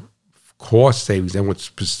wonderful cost savings. And what's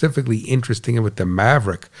specifically interesting with the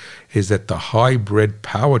Maverick is that the hybrid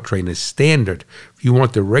powertrain is standard. If you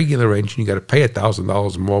want the regular engine, you got to pay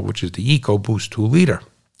 $1,000 more, which is the EcoBoost 2-liter.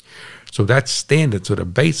 So that's standard. So the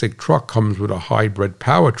basic truck comes with a hybrid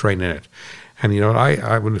powertrain in it. And,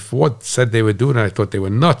 when Ford said they were doing it, I thought they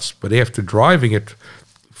were nuts. But after driving it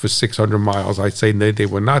for 600 miles, I say they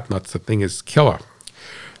were not nuts. The thing is killer.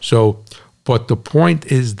 So, but the point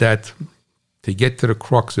is that, to get to the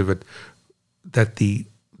crux of it, that the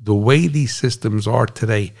way these systems are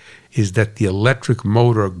today is that the electric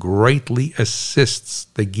motor greatly assists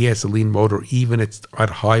the gasoline motor even at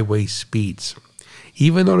highway speeds.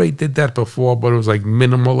 Even though they did that before, but it was like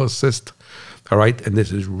minimal assist. All right, and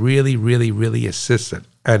this is really, really, really assisted.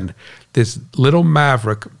 And this little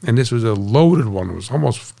Maverick, and this was a loaded one, it was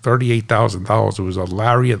almost $38,000. It was a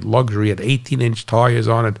Lariat luxury, had 18-inch tires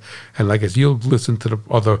on it. And like as you'll listen to the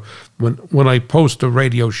other, when I post a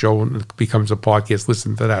radio show and it becomes a podcast,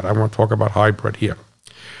 listen to that. I want to talk about hybrid here.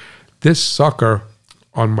 This sucker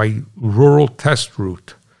on my rural test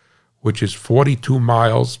route, which is 42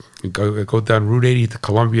 miles. I go down Route 80 to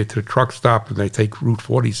Columbia to the truck stop, and I take Route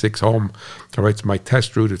 46 home. All right, so my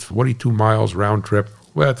test route is 42 miles round trip.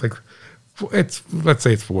 Well, let's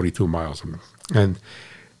say it's 42 miles. And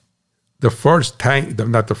the first, I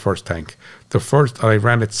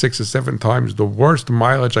ran it 6 or 7 times. The worst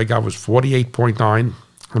mileage I got was 48.9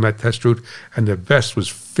 on that test route, and the best was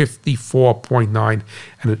 54.9,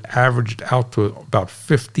 and it averaged out to about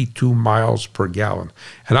 52 miles per gallon.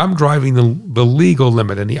 And I'm driving the legal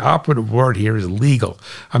limit, and the operative word here is legal.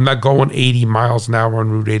 I'm not going 80 miles an hour on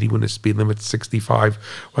Route 80 when the speed limit's 65.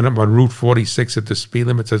 When I'm on Route 46, if the speed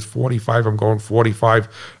limit says 45, I'm going 45.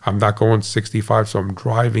 I'm not going 65, so I'm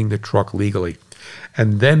driving the truck legally.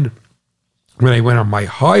 And then when I went on my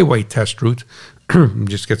highway test route,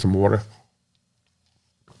 just get some water,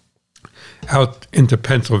 out into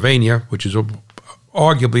Pennsylvania, which is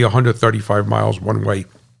arguably 135 miles one way.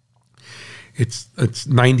 It's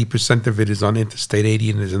 90% of it is on Interstate 80,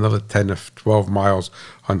 and there's another 10 to 12 miles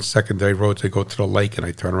on secondary roads. I go to the lake and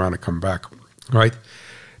I turn around and come back. Right?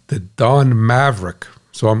 The Don Maverick.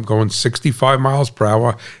 So I'm going 65 miles per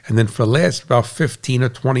hour, and then for the last about 15 or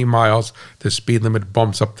 20 miles, the speed limit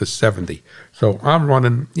bumps up to 70. So I'm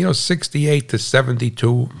running, 68 to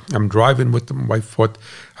 72. I'm driving with my foot.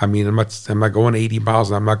 I mean, I'm not going 80 miles,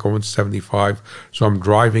 and I'm not going 75. So I'm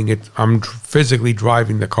driving it. I'm physically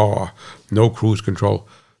driving the car, no cruise control.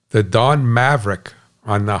 The Don Maverick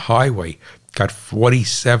on the highway got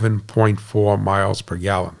 47.4 miles per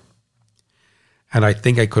gallon. And I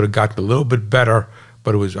think I could have gotten a little bit better,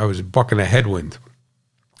 but I was bucking a headwind.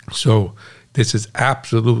 So this is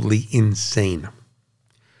absolutely insane.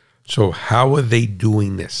 So how are they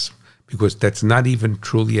doing this? Because that's not even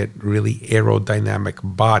truly a really aerodynamic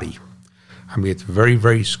body. I mean, it's very,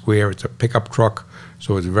 very square. It's a pickup truck,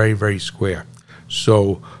 so it's very, very square.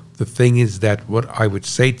 So the thing is that what I would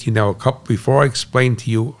say to you now, before I explain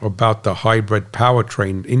to you about the hybrid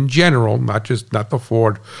powertrain in general, not the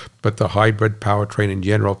Ford, but the hybrid powertrain in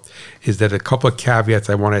general, is that a couple of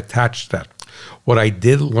caveats I want to attach to that. What I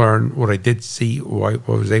did learn, what I did see, what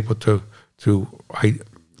I was able to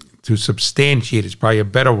substantiate is probably a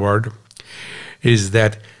better word, is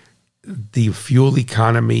that the fuel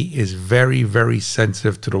economy is very, very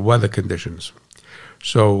sensitive to the weather conditions.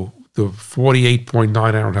 So the 48.9,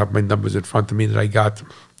 I don't have my numbers in front of me, that I got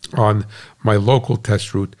on my local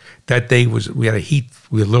test route, that day we had a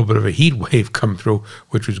little bit of a heat wave come through,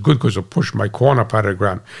 which was good because it pushed my corn up out of the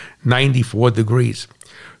ground, 94 degrees.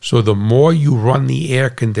 So the more you run the air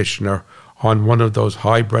conditioner on one of those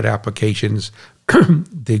hybrid applications,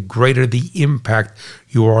 the greater the impact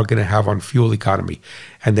you are going to have on fuel economy.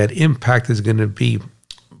 And that impact is going to be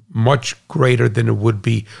much greater than it would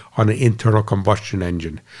be on an internal combustion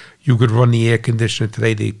engine. You could run the air conditioner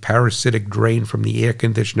today. The parasitic drain from the air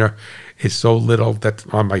conditioner is so little that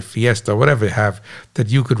on my Fiesta, whatever you have, that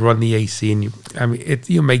you could run the AC and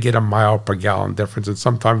you may get a mile per gallon difference, and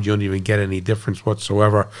sometimes you don't even get any difference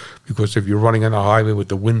whatsoever, because if you're running on a highway with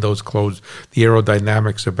the windows closed, the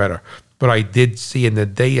aerodynamics are better. But I did see in the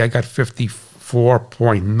day I got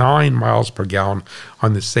 54.9 miles per gallon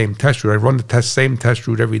on the same test route. I run the same test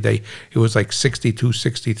route every day. It was like 62,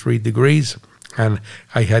 63 degrees, and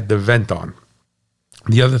I had the vent on.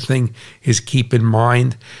 The other thing is, keep in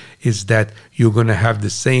mind is that you're going to have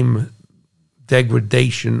the same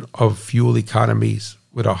degradation of fuel economies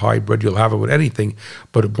with a hybrid. You'll have it with anything,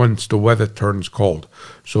 but once the weather turns cold.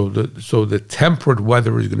 So the temperate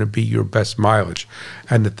weather is going to be your best mileage.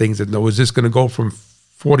 And the things that, is this going to go from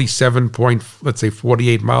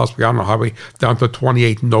 48 miles per gallon on the highway down to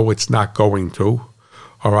 28? No, it's not going to.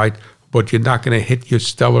 All right. But you're not going to hit your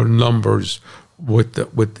stellar numbers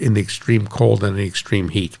in the extreme cold and the extreme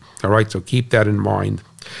heat. All right. So keep that in mind.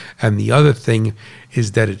 And the other thing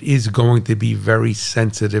is that it is going to be very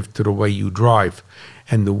sensitive to the way you drive.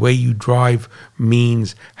 And the way you drive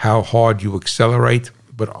means how hard you accelerate.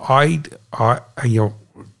 But how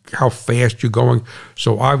fast you're going.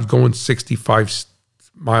 So I was going 65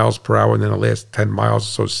 miles per hour, and then the last 10 miles,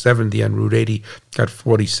 so 70 on Route 80, got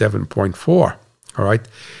 47.4. All right.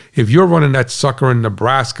 If you're running that sucker in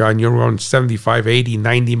Nebraska and you're running 75, 80,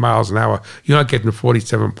 90 miles an hour, you're not getting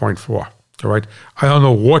 47.4. All right. I don't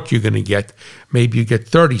know what you're going to get. Maybe you get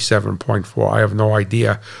 37.4. I have no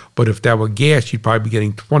idea. But if that were gas, you'd probably be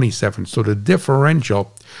getting 27. So the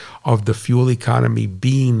differential of the fuel economy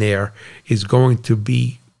being there is going to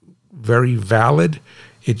be very valid.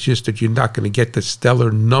 It's just that you're not going to get the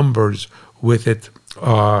stellar numbers with it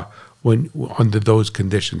when under those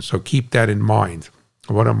conditions. So keep that in mind.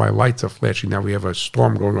 One of my lights are flashing now. We have a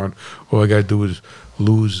storm going on. All I got to do is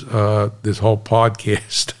lose this whole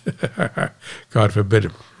podcast. God forbid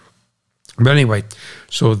it. But anyway,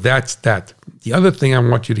 so that's that. The other thing I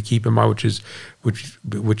want you to keep in mind,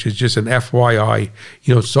 which is just an FYI,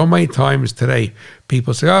 so many times today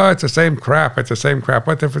people say, "Oh, it's the same crap. It's the same crap.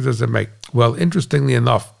 What difference does it make?" Well, interestingly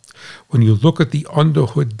enough, when you look at the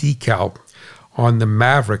underhood decal on the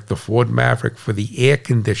Maverick, the Ford Maverick, for the air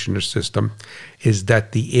conditioner system, is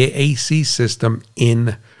that the AC system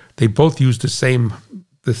they both use the same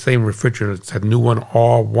refrigerant. It's a new one,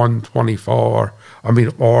 R124.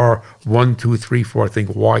 R1234, I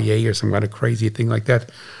think, YA or some kind of crazy thing like that.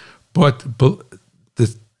 But the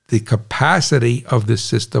capacity of the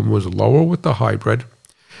system was lower with the hybrid,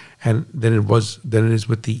 and than it is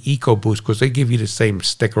with the EcoBoost, because they give you the same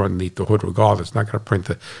sticker underneath the hood regardless. It's not going to print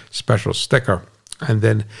a special sticker. And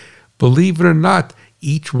then, believe it or not,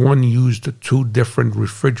 each one used 2 different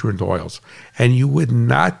refrigerant oils. And you would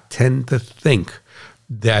not tend to think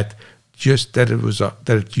that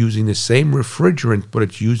it's using the same refrigerant, but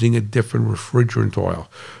it's using a different refrigerant oil.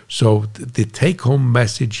 So the take-home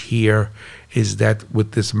message here is that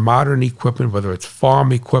with this modern equipment, whether it's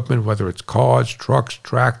farm equipment, whether it's cars, trucks,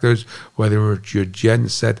 tractors, whether it's your gen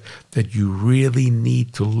set, that you really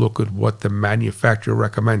need to look at what the manufacturer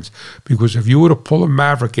recommends. Because if you were to pull a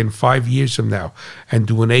Maverick in 5 years from now and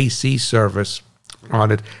do an AC service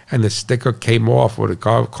on it, and the sticker came off, or the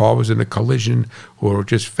car was in a collision, or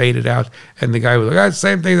just faded out, and the guy was like,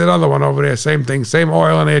 same thing as that other one over there, same thing, same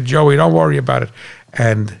oil in there, Joey, don't worry about it.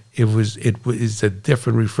 And it is a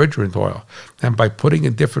different refrigerant oil. And by putting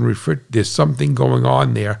a different there's something going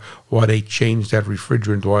on there while they change that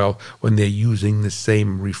refrigerant oil when they're using the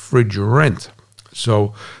same refrigerant.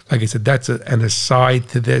 So, like I said, that's an aside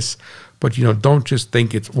to this. But, don't just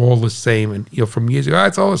think it's all the same. And, from years ago,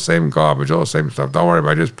 it's all the same garbage, all the same stuff. Don't worry about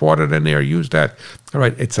it. I just poured it in there, use that. All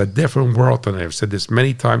right, it's a different world. And I've said this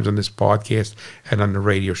many times on this podcast and on the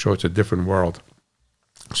radio show. It's a different world.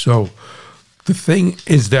 So the thing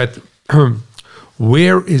is that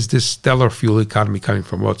where is this stellar fuel economy coming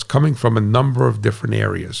from? Well, it's coming from a number of different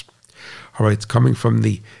areas. All right, it's coming from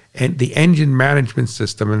the engine management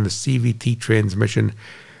system and the CVT transmission.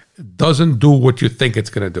 Doesn't do what you think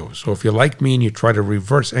it's going to do. So if you're like me and you try to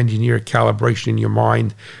reverse engineer calibration in your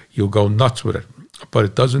mind, you'll go nuts with it. But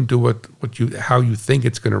it doesn't do how you think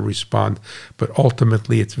it's going to respond. But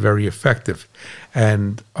ultimately, it's very effective.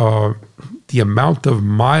 And the amount of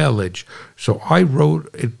mileage. So I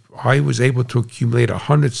was able to accumulate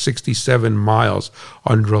 167 miles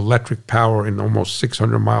under electric power in almost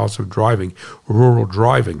 600 miles of driving, rural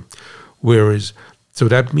driving. So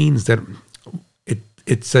that means that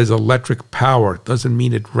it says electric power. It doesn't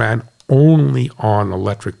mean it ran only on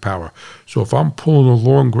electric power. So if I'm pulling a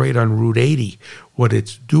long grade on Route 80, what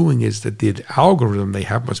it's doing is that the algorithm they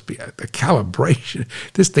have must be the calibration.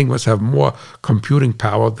 This thing must have more computing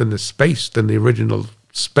power than the original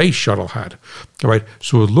space shuttle had. All right.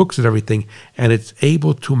 So it looks at everything and it's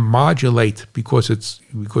able to modulate because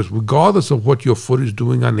regardless of what your foot is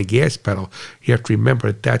doing on the gas pedal, you have to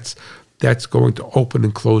remember that's going to open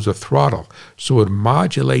and close a throttle. So it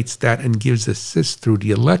modulates that and gives assist through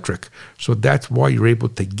the electric. So that's why you're able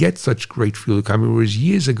to get such great fuel economy. Whereas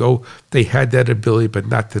years ago, they had that ability, but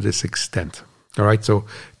not to this extent. All right. So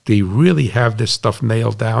they really have this stuff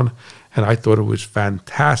nailed down. And I thought it was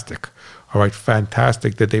fantastic. All right.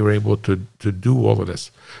 Fantastic that they were able to do all of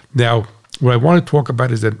this. Now, what I want to talk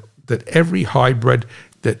about is that every hybrid,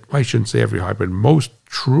 I shouldn't say every hybrid, most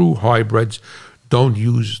true hybrids don't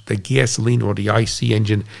use the gasoline or the IC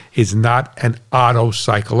engine, is not an Otto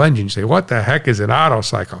cycle engine. You say, what the heck is an Otto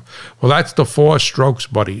cycle? Well, that's the 4 strokes,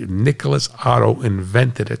 buddy. Nicholas Otto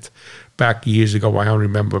invented it back years ago. I don't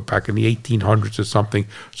remember, back in the 1800s or something.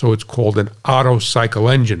 So it's called an Otto cycle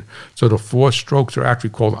engine. So the 4 strokes are actually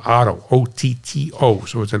called Otto, O-T-T-O.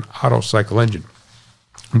 So it's an Otto cycle engine.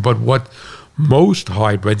 But what most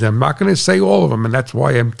hybrids, I'm not going to say all of them, and that's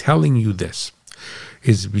why I'm telling you this,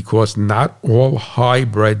 is because not all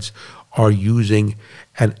hybrids are using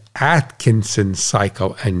an Atkinson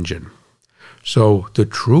cycle engine. So the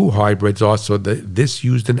true hybrids also, this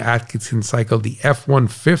used an Atkinson cycle. The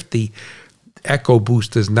F-150 EcoBoost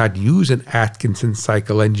does not use an Atkinson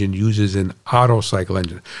cycle engine, uses an Otto cycle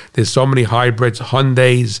engine. There's so many hybrids,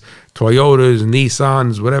 Hyundais, Toyotas,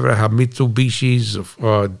 Nissans, whatever, have Mitsubishis,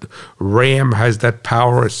 Ram has that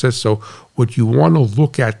power assist. So what you want to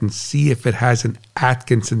look at and see if it has an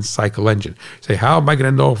Atkinson cycle engine. Say, how am I going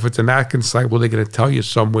to know if it's an Atkinson cycle? Well, they're going to tell you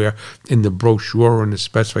somewhere in the brochure or in the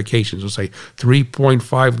specifications. They'll say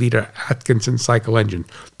 3.5 liter Atkinson cycle engine,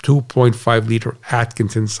 2.5 liter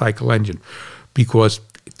Atkinson cycle engine. Because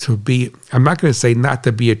I'm not going to say not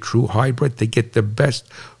to be a true hybrid, to get the best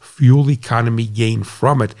fuel economy gain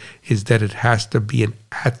from it is that it has to be an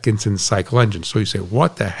Atkinson cycle engine. So you say,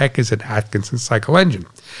 what the heck is an Atkinson cycle engine?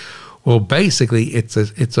 Well, basically, it's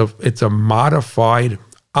a modified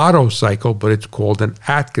Otto cycle, but it's called an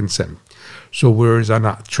Atkinson. So whereas on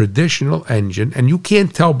a traditional engine, and you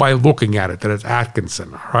can't tell by looking at it that it's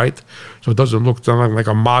Atkinson, all right? So it doesn't look something like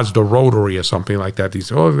a Mazda rotary or something like that. You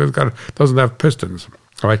say, oh, it doesn't have pistons,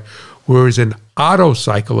 all right? Whereas an Otto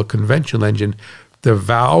cycle, a conventional engine, the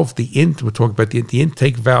valve, we're talking about the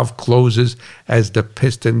intake valve closes as the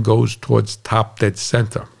piston goes towards top dead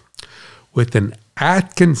center. With an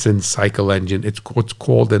Atkinson cycle engine, it's what's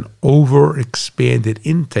called an overexpanded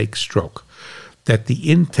intake stroke, that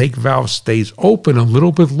the intake valve stays open a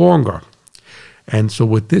little bit longer. And so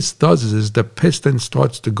what this does is the piston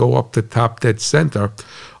starts to go up to top dead center,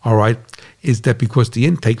 all right, is that because the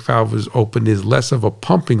intake valve is open, there's less of a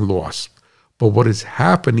pumping loss. But what is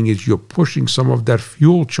happening is you're pushing some of that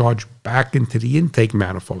fuel charge back into the intake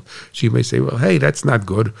manifold. So you may say, well, hey, that's not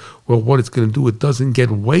good. Well, what it's going to do, it doesn't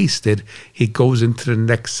get wasted. It goes into the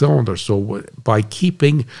next cylinder. So by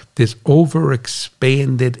keeping this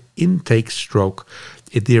overexpanded intake stroke,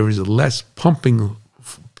 there is less pumping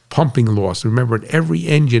loss. Remember, in every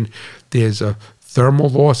engine, there's a thermal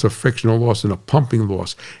loss, a frictional loss, and a pumping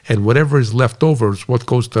loss. And whatever is left over is what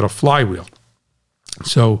goes to the flywheel.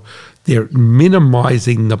 So they're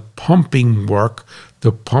minimizing the pumping work,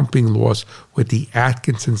 the pumping loss with the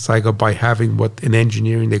Atkinson cycle by having what in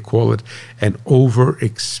engineering they call it an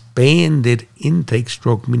overexpanded intake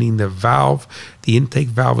stroke, meaning the intake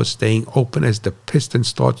valve is staying open as the piston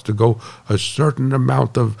starts to go a certain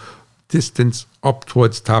amount of distance up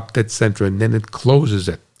towards top dead center, and then it closes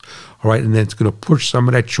it. All right, and then it's going to push some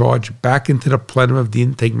of that charge back into the plenum of the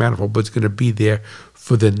intake manifold, but it's going to be there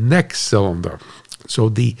for the next cylinder. So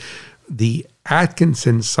the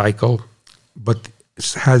Atkinson cycle, but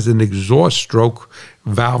has an exhaust stroke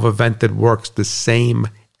valve event that works the same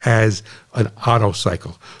as an Otto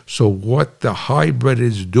cycle. So what the hybrid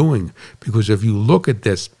is doing, because if you look at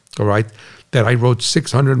this, all right, that I rode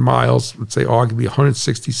 600 miles, let's say arguably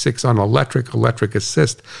 166 on electric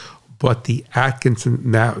assist, but the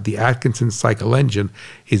Atkinson cycle engine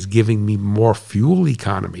is giving me more fuel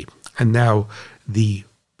economy. And now the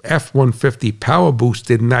F-150 PowerBoost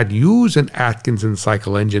did not use an Atkinson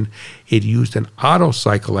cycle engine. It used an Otto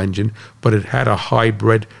cycle engine, but it had a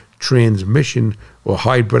hybrid transmission or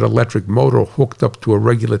hybrid electric motor hooked up to a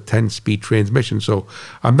regular 10-speed transmission. So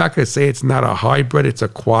I'm not going to say it's not a hybrid, it's a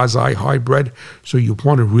quasi-hybrid. So you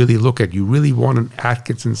want to really look at, you really want an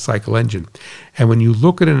Atkinson cycle engine. And when you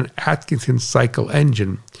look at an Atkinson cycle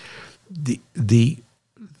engine, the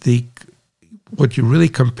what you're really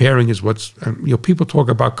comparing is what's, people talk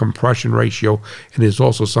about compression ratio, and there's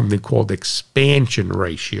also something called expansion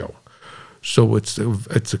ratio. So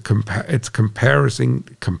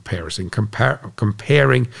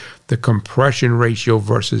comparing the compression ratio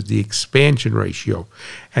versus the expansion ratio.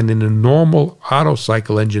 And in a normal Otto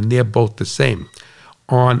cycle engine, they're both the same.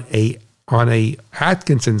 On a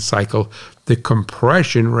Atkinson cycle, the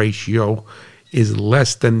compression ratio is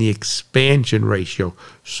less than the expansion ratio.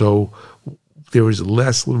 So there is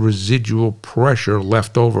less residual pressure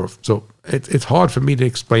left over. So it's hard for me to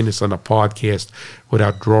explain this on a podcast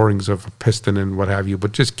without drawings of a piston and what have you,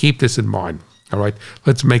 but just keep this in mind, all right?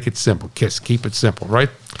 Let's make it simple. Keep it simple,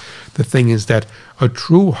 right? The thing is that a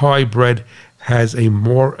true hybrid has a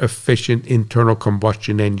more efficient internal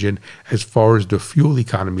combustion engine as far as the fuel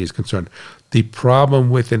economy is concerned. The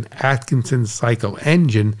problem with an Atkinson cycle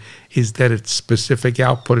engine is that its specific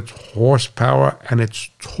output, its horsepower and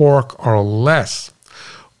its torque are less,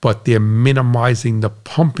 but they're minimizing the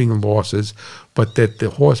pumping losses, but that the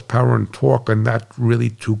horsepower and torque are not really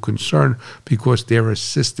too concerned because they're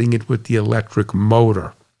assisting it with the electric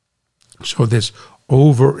motor. So this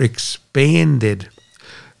overexpanded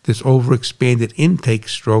intake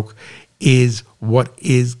stroke is what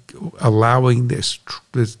is allowing these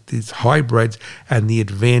hybrids and the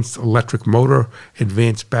advanced electric motor,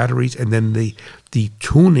 advanced batteries, and then the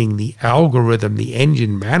tuning, the algorithm, the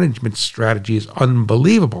engine management strategy is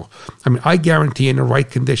unbelievable. I mean, I guarantee in the right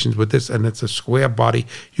conditions with this, and it's a square body,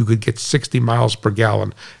 you could get 60 miles per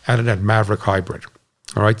gallon out of that Maverick hybrid.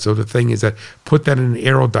 All right, so the thing is that put that in an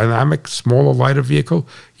aerodynamic, smaller, lighter vehicle,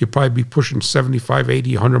 you'd probably be pushing 75,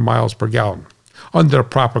 80, 100 miles per gallon under the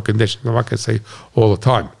proper conditions. I'm not going to say all the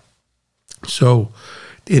time. So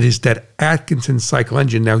it is that Atkinson cycle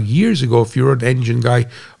engine. Now, years ago, if you're an engine guy,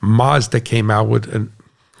 Mazda came out with, it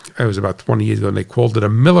was about 20 years ago, and they called it a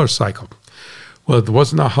Miller cycle. Well, it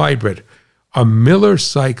wasn't a hybrid. A Miller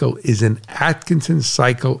cycle is an Atkinson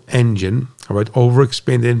cycle engine, all right,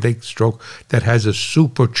 overexpanded intake stroke that has a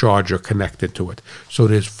supercharger connected to it. So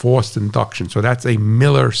there's forced induction. So that's a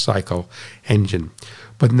Miller cycle engine.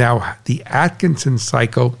 But now the Atkinson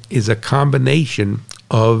cycle is a combination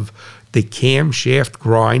of the camshaft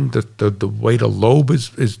grind, the way the lobe is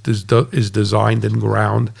designed and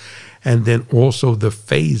ground, and then also the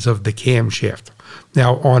phase of the camshaft.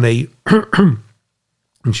 Now on a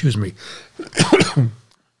excuse me,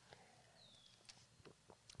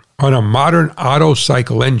 on a modern Otto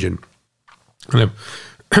cycle engine, and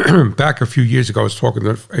back a few years ago, I was talking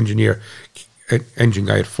to an engine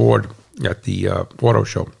guy at Ford at the auto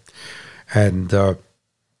show, and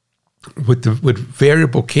with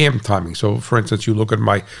variable cam timing. So, for instance, you look at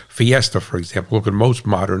my Fiesta, for example. Look at most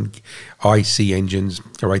modern IC engines.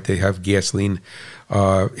 All right, they have gasoline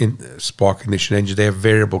in spark ignition engines. They have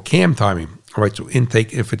variable cam timing. All right, so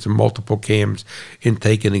intake, if it's multiple cams,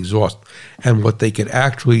 intake and exhaust. And what they could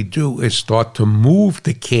actually do is start to move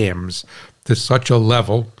the cams to such a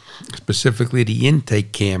level, specifically the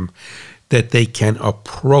intake cam, that they can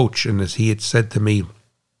approach, and as he had said to me,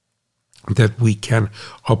 that we can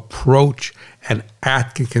approach an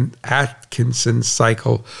Atkinson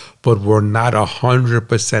cycle, but we're not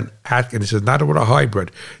 100% Atkinson. This is not with a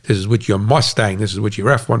hybrid. This is with your Mustang. This is with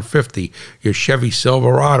your F-150, your Chevy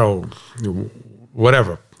Silverado,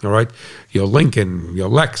 whatever. All right, your Lincoln, your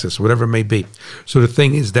Lexus, whatever it may be. So the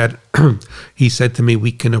thing is that he said to me,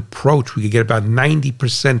 we could get about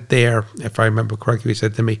 90% there, if I remember correctly, he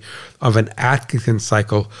said to me, of an Atkinson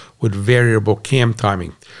cycle with variable cam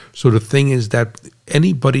timing. So the thing is that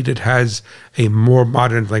anybody that has a more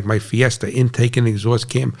modern, like my Fiesta, intake and exhaust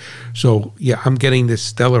cam, so yeah, I'm getting this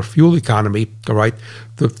stellar fuel economy, all right,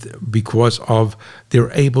 because of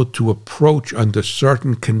they're able to approach under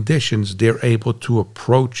certain conditions, they're able to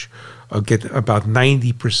approach, get about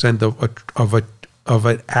 90% of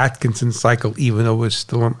an Atkinson cycle, even though it's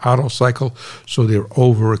still an Otto cycle. So they're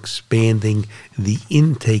overexpanding the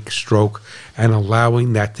intake stroke and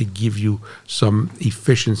allowing that to give you some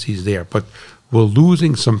efficiencies there. But we're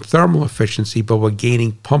losing some thermal efficiency, but we're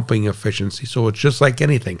gaining pumping efficiency. So it's just like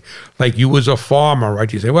anything. Like you as a farmer,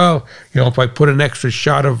 right? You say, well, if I put an extra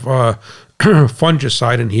shot of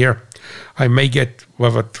fungicide in here, I may get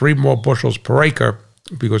 3 more bushels per acre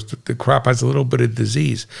because the crop has a little bit of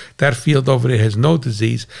disease. That field over there has no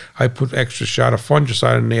disease. I put extra shot of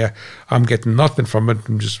fungicide in there. I'm getting nothing from it.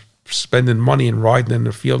 I'm just spending money and riding in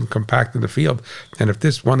the field and compacting the field. And if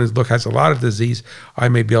this one has a lot of disease, I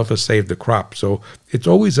may be able to save the crop. So it's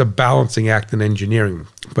always a balancing act in engineering.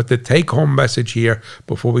 But the take-home message here,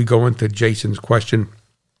 before we go into Jason's question,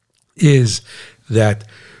 is that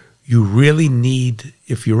you really need,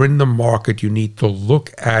 if you're in the market, you need to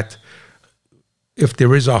look at if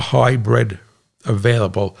there is a hybrid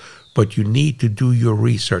available, but you need to do your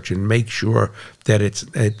research and make sure that it's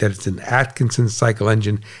an Atkinson cycle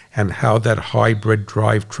engine and how that hybrid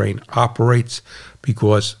drivetrain operates,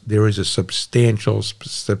 because there is a substantial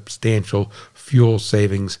fuel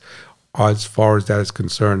savings as far as that is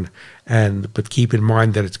concerned. But keep in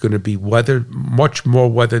mind that it's going to be much more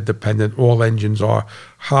weather dependent. All engines are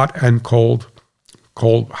hot and cold.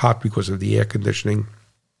 Hot because of the air conditioning,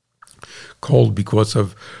 cold because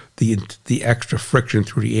of the extra friction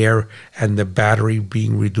through the air and the battery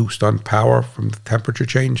being reduced on power from the temperature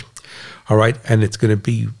change. All right, and it's going to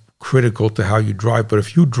be critical to how you drive. But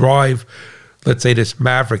if you drive, let's say this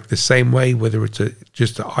Maverick, the same way, whether it's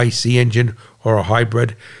just an IC engine or a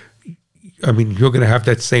hybrid, I mean, you're going to have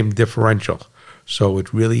that same differential. So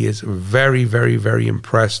it really is very, very, very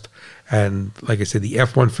impressed. And like I said, the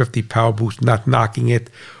F-150 Power Boost, not knocking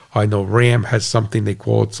it. I know Ram has something, they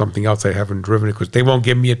call it something else. I haven't driven it because they won't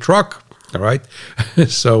give me a truck. All right.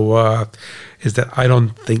 So is that I don't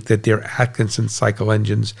think that they're Atkinson cycle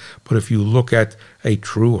engines. But if you look at a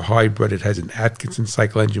true hybrid, it has an Atkinson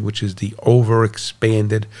cycle engine, which is the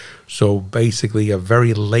overexpanded. So basically a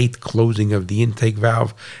very late closing of the intake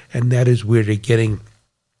valve. And that is where they're getting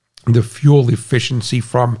the fuel efficiency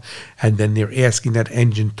from. And then they're asking that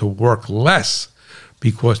engine to work less,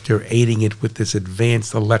 because they're aiding it with this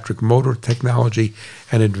advanced electric motor technology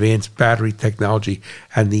and advanced battery technology.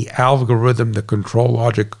 And the algorithm, the control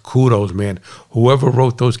logic, kudos, man. Whoever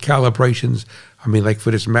wrote those calibrations, I mean, like for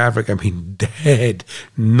this Maverick, I mean, dead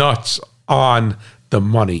nuts on the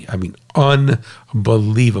money. I mean,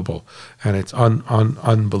 unbelievable. And it's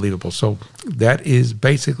unbelievable. So that is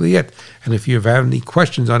basically it. And if you have any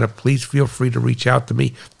questions on it, please feel free to reach out to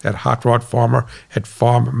me at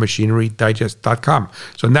hotrod.farmer@farmmachinerydigest.com.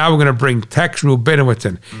 So now we're going to bring Tex Rubinowitz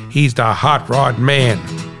in. He's the hot rod man.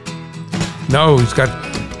 No, he's got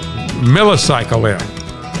Millicycle there.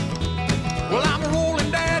 Well, I'm a rolling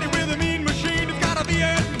daddy with a mean machine. It's got a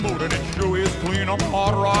V8 motor that sure is clean. I'm a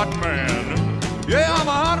hot rod man. Yeah, I'm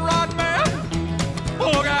a hot rod man.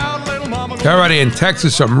 Look out, little mama. Alrighty, in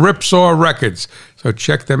Texas, some Ripsaw Records. So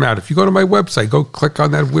check them out. If you go to my website, go click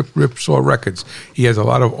on that Ripsaw Records. He has a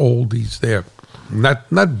lot of oldies there.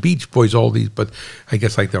 Not Beach Boys oldies, but I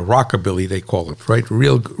guess like the rockabilly they call it, right?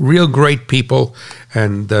 Real great people.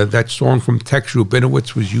 And that song from Tex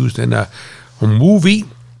Rubinowitz was used in a movie.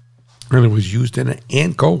 And it was used in an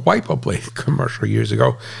Anco wiper blade commercial years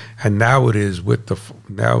ago, and now it is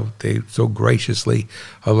now they so graciously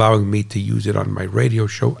allowing me to use it on my radio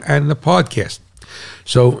show and the podcast.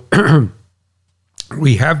 So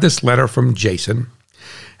we have this letter from Jason,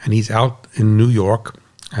 and he's out in New York,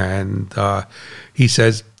 and he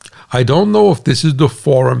says, "I don't know if this is the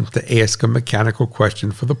forum to ask a mechanical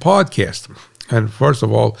question for the podcast." And first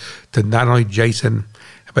of all, to not only Jason,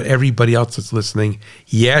 but everybody else that's listening,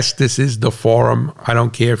 yes, this is the forum. I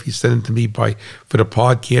don't care if you send it to me for the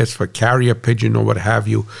podcast, for carrier pigeon or what have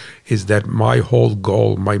you, is that my whole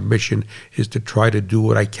goal, my mission is to try to do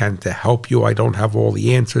what I can to help you. I don't have all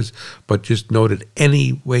the answers, but just know that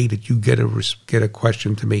any way that you get a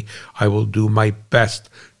question to me, I will do my best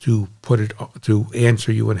to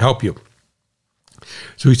answer you and help you.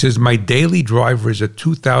 So he says, my daily driver is a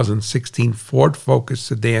 2016 Ford Focus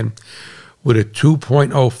sedan with a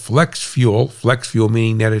 2.0 flex fuel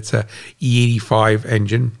meaning that it's a E85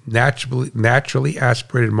 engine, naturally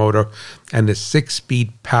aspirated motor, and a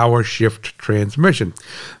 6-speed power shift transmission.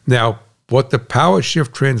 Now, what the power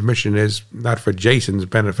shift transmission is, not for Jason's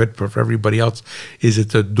benefit, but for everybody else, is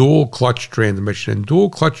it's a dual clutch transmission. And dual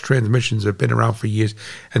clutch transmissions have been around for years,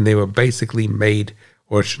 and they were basically made,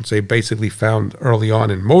 or I should say basically found early on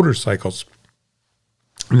in motorcycles.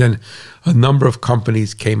 And then a number of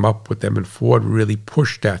companies came up with them, and Ford really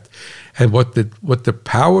pushed that. And what the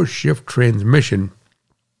power shift transmission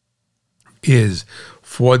is,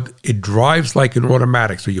 Ford, it drives like an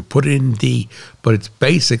automatic. So you put it in D, but it's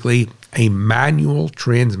basically a manual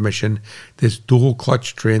transmission, this dual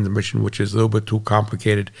clutch transmission, which is a little bit too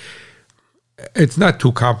complicated. It's not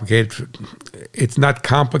too complicated. It's not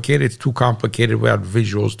complicated. It's too complicated without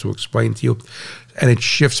visuals to explain to you. and it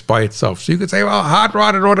shifts by itself. So you could say, well, hot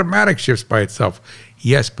rod and automatic shifts by itself.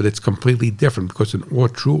 Yes, but it's completely different because an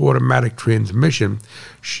true automatic transmission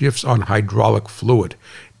shifts on hydraulic fluid.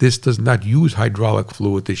 This does not use hydraulic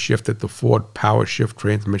fluid to shift at the Ford Power Shift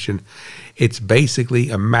transmission. It's basically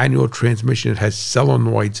a manual transmission. It has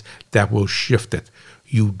solenoids that will shift it.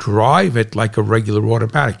 You drive it like a regular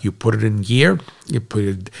automatic. You put it in gear, you put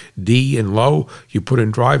it D in low, you put it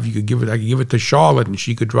in drive. I could give it to Charlotte, and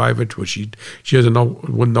she could drive it. Well, she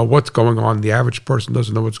wouldn't know what's going on. The average person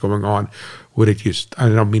doesn't know what's going on with it. I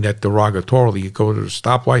don't mean that derogatorily. You go to the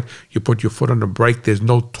stoplight, you put your foot on the brake. There's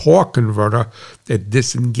no torque converter that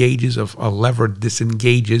disengages, a lever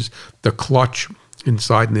disengages the clutch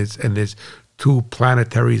inside, and there's two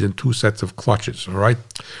planetaries and two sets of clutches, all right?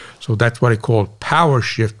 So that's what I call power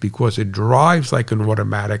shift, because it drives like an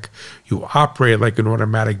automatic. You operate like an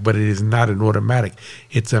automatic, but it is not an automatic.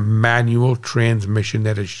 It's a manual transmission,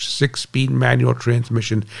 that is 6-speed manual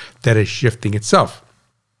transmission that is shifting itself.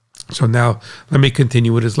 So now let me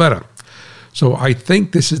continue with his letter. So I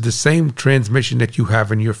think this is the same transmission that you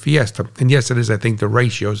have in your Fiesta. And yes, it is. I think the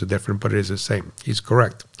ratios are different, but it is the same. He's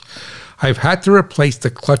correct. I've had to replace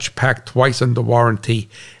the clutch pack twice under warranty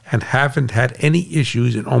and haven't had any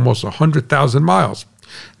issues in almost 100,000 miles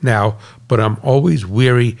now, but I'm always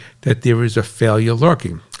weary that there is a failure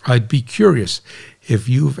lurking. I'd be curious if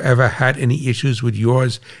you've ever had any issues with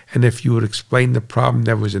yours, and if you would explain the problem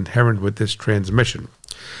that was inherent with this transmission.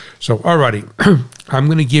 So, alrighty, I'm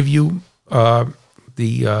going to give you the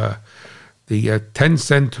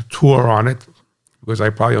 10-cent tour on it, because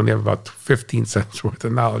I probably only have about 15 cents worth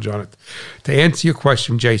of knowledge on it. To answer your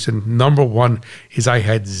question, Jason, number one is I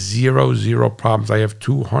had zero problems. I have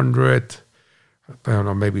 200, I don't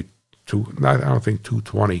know, maybe I don't think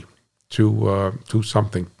 220,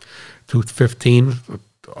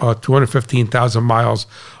 215,000 miles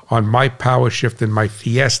on my power shift, and my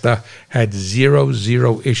Fiesta had zero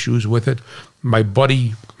issues with it. My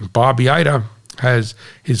buddy Bobby Ida has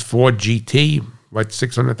his Ford GT, right,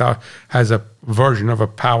 600,000, has a version of a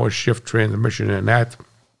power shift transmission, and that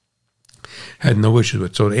had no issues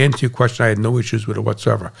with it. So to answer your question, I had no issues with it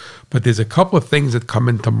whatsoever. But there's a couple of things that come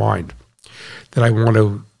into mind that I want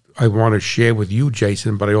to share with you,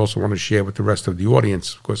 Jason, but I also want to share with the rest of the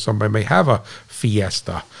audience, because somebody may have a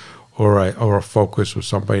Fiesta or a Focus, or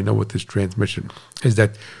somebody know with this transmission. Is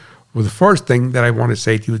that, well, the first thing that I want to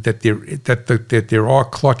say to you is that there are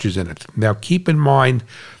clutches in it. Now, keep in mind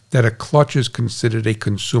that a clutch is considered a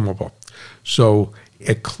consumable. So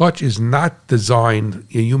a clutch is not designed,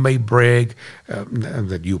 you may brag,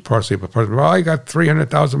 that you personally, well, I got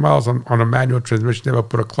 300,000 miles on a manual transmission, never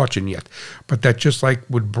put a clutch in yet. But that, just like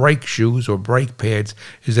with brake shoes or brake pads,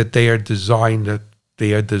 is that they are designed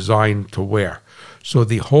to wear. So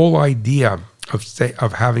the whole idea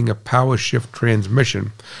of having a power shift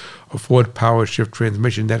transmission, a Ford power shift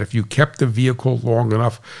transmission, that if you kept the vehicle long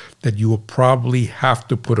enough, that you will probably have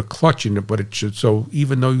to put a clutch in it, but it should. So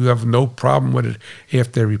even though you have no problem with it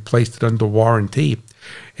after they replaced it under warranty,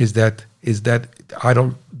 is that I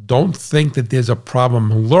don't think that there's a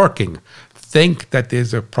problem lurking. Think that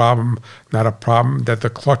there's a problem, not a problem, that the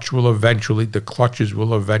clutches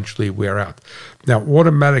will eventually wear out. Now,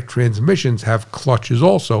 automatic transmissions have clutches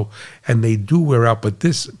also, and they do wear out. But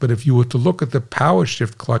if you were to look at the power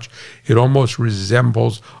shift clutch, it almost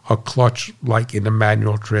resembles a clutch like in a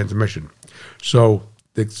manual transmission. So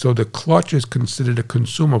the clutch is considered a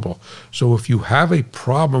consumable. So if you have a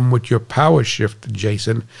problem with your power shift,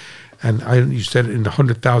 Jason, and you said in the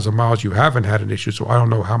 100,000 miles you haven't had an issue, so I don't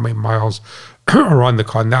know how many miles are on the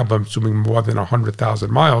car now, but I'm assuming more than 100,000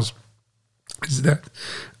 miles, is that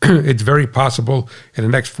it's very possible in the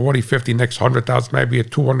next 40, 50, next 100,000, maybe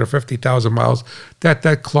at 250,000 miles,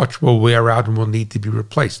 that clutch will wear out and will need to be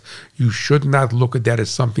replaced. You should not look at that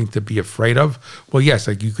as something to be afraid of. Well, yes,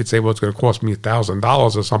 like you could say, well, it's going to cost me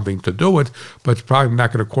 $1,000 or something to do it, but it's probably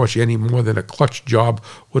not going to cost you any more than a clutch job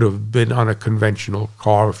would have been on a conventional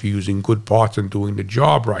car if you're using good parts and doing the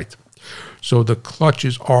job right. So the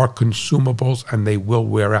clutches are consumables, and they will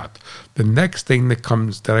wear out. The next thing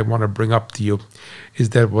that I want to bring up to you is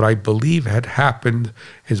that what I believe had happened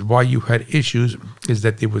is why you had issues is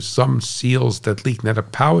that there was some seals that leaked. Now, the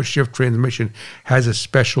power shift transmission has a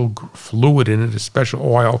special fluid in it, a special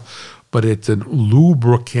oil, but it's a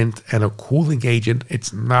lubricant and a cooling agent.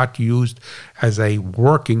 It's not used as a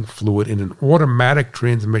working fluid. In an automatic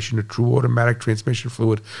transmission, a true automatic transmission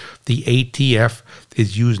fluid, the ATF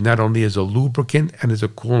is used not only as a lubricant and as a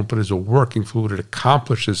coolant, but as a working fluid. It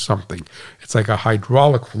accomplishes something. It's like a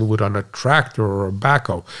hydraulic fluid on a tractor or a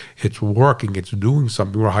backhoe. It's working, it's doing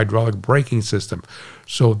something, or a hydraulic braking system.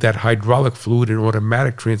 So that hydraulic fluid in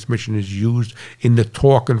automatic transmission is used in the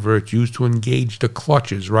torque converter. It's used to engage the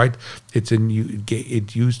clutches, right? It's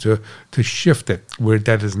used to shift it, where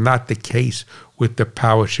that is not the case with the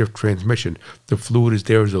power shift transmission. The fluid is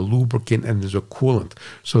there as a lubricant and as a coolant.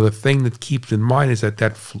 So the thing that keeps in mind is that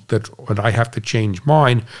when I have to change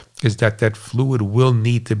mine, is that fluid will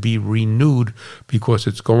need to be renewed, because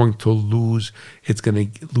it's going to lose its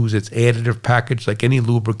additive package. Like any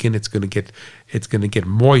lubricant, it's going to get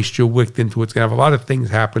moisture wicked into it. It's going to have a lot of things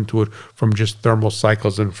happen to it from just thermal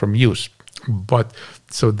cycles and from use. But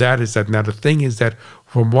so that is that. Now the thing is that,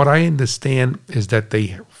 from what I understand, is that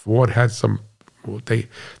Ford had some.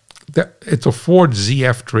 It's a Ford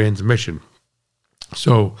ZF transmission,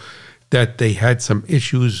 so that they had some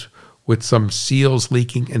issues with some seals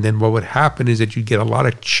leaking, and then what would happen is that you'd get a lot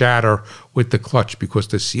of chatter with the clutch because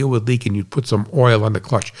the seal would leak, and you'd put some oil on the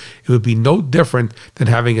clutch. It would be no different than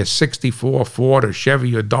having a 64 Ford or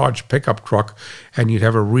Chevy or Dodge pickup truck, and you'd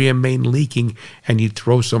have a rear main leaking, and you'd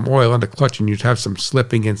throw some oil on the clutch, and you'd have some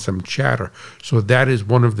slipping and some chatter. So that is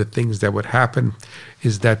one of the things that would happen,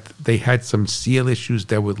 is that they had some seal issues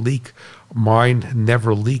that would leak. Mine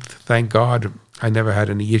never leaked, thank God. I never had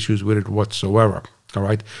any issues with it whatsoever. All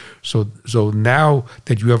right. So now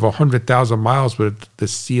that you have 100,000 miles with it, the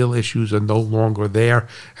seal issues are no longer there.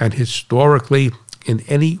 And historically,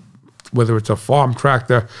 whether it's a farm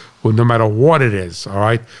tractor or no matter what it is, all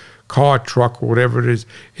right, car, truck, or whatever it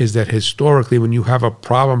is that historically when you have a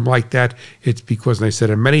problem like that, it's because, and I said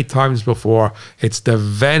it many times before, it's the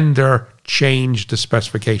vendor changed the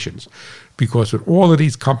specifications. Because with all of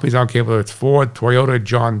these companies, I don't care whether it's Ford, Toyota,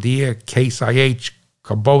 John Deere, Case IH,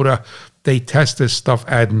 Kubota, they test this stuff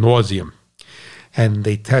ad nauseum. And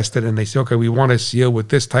they test it and they say, okay, we want to seal with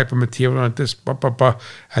this type of material on this,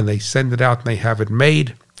 and they send it out and they have it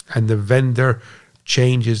made, and the vendor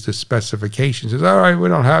changes the specifications. Says, all right, we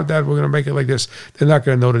don't have that, we're going to make it like this. They're not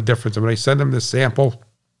going to know the difference. And when they send them the sample,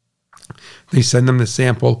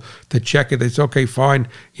 to check it. They say, okay, fine.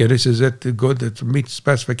 Yeah, this is it. Good. It meets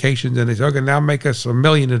specifications. And they say, okay, now make us 1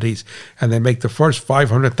 million of these. And they make the first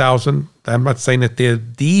 500,000. I'm not saying that they're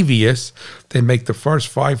devious. They make the first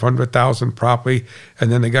 500,000 properly.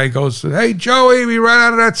 And then the guy goes, hey, Joey, we ran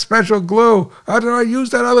out of that special glue. How did I use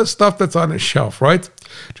that other stuff that's on the shelf, right?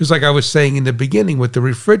 Just like I was saying in the beginning with the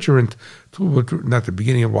refrigerant, not the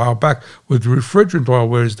beginning, a while back, with the refrigerant oil,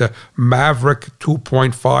 whereas the Maverick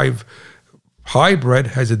 2.5 hybrid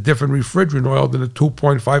has a different refrigerant oil than the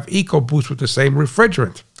 2.5 EcoBoost with the same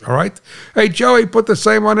refrigerant. All right? Hey, Joey, put the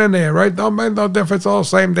same one in there, right? Don't make no difference, all the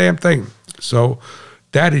same damn thing. So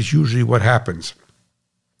that is usually what happens.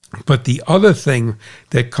 But the other thing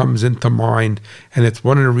that comes into mind, and it's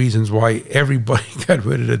one of the reasons why everybody got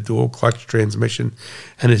rid of the dual clutch transmission,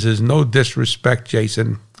 and this is no disrespect,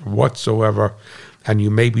 Jason, whatsoever, and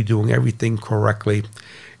you may be doing everything correctly,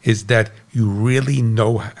 is that you really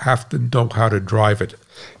have to know how to drive it.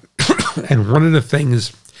 And one of the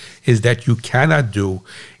things is that you cannot do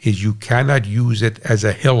is you cannot use it as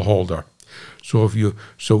a hill holder. So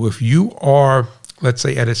if you are, let's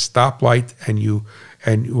say, at a stoplight and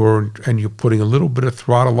you're putting a little bit of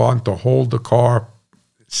throttle on to hold the car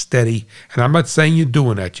steady, and I'm not saying you're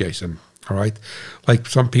doing that, Jason, all right? Like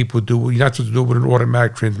some people do. You're not supposed to do it with an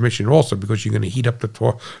automatic transmission also, because you're going to heat up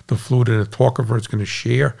the fluid in the torque converter. It's going to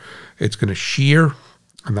shear. It's going to shear,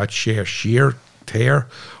 not share, shear, tear,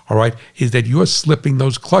 all right, is that you're slipping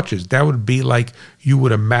those clutches. That would be like you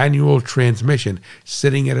with a manual transmission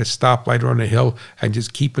sitting at a stoplight or on a hill and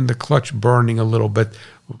just keeping the clutch burning a little bit,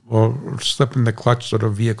 or slipping the clutch so the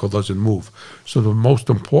vehicle doesn't move. So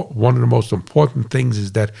one of the most important things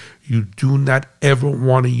is that you do not ever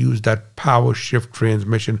want to use that power shift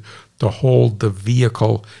transmission to hold the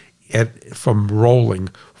vehicle from rolling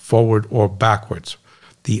forward or backwards.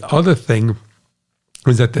 The other thing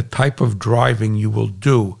is that the type of driving you will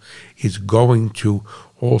do is going to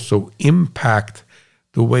also impact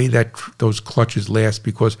the way that those clutches last,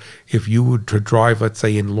 because if you were to drive, let's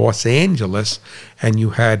say, in Los Angeles, and you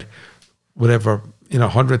had whatever,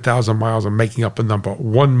 100,000 miles, I'm making up a number,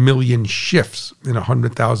 1 million shifts in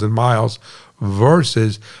 100,000 miles,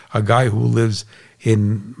 versus a guy who lives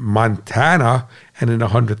in Montana and in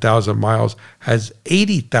 100,000 miles has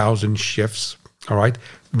 80,000 shifts, all right,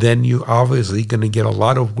 then you obviously going to get a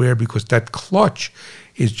lot of wear, because that clutch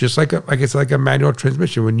is just like a manual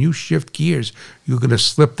transmission. When you shift gears, you're going to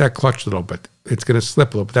slip that clutch a little bit. It's going to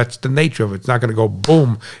slip a little bit. That's the nature of it. It's not going to go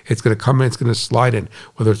boom. It's going to come in. It's going to slide in.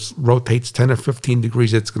 Whether it rotates 10 or 15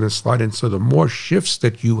 degrees, it's going to slide in. So the more shifts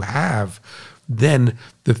that you have, then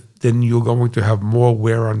you're going to have more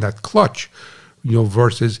wear on that clutch,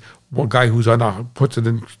 versus one guy who's puts it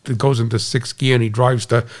in, it goes into sixth gear and he drives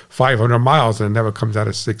to 500 miles and it never comes out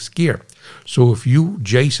of sixth gear. So if you,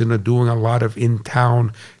 Jason, are doing a lot of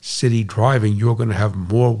in-town city driving, you're going to have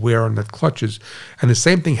more wear on the clutches. And the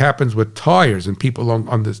same thing happens with tires. And people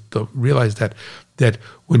don't realize that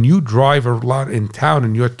when you drive a lot in town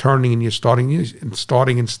and you're turning and you're starting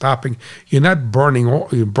and stopping, you're not burning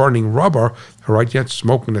rubber, all right? You're not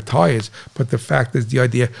smoking the tires. But the fact is, the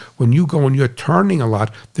idea when you go and you're turning a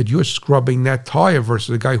lot, that you're scrubbing that tire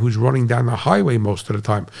versus a guy who's running down the highway most of the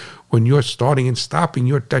time. When you're starting and stopping,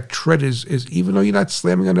 that tread is even though you're not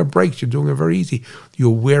slamming on the brakes, you're doing it very easy.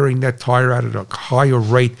 You're wearing that tire out at a higher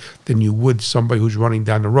rate than you would somebody who's running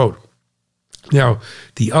down the road. Now,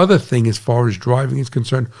 the other thing as far as driving is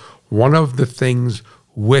concerned, one of the things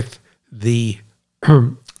with the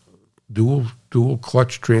dual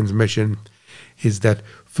clutch transmission is that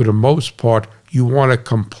for the most part, you want to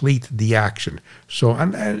complete the action. So,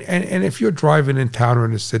 and if you're driving in town or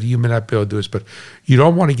in the city, you may not be able to do this, but you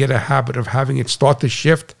don't want to get a habit of having it start the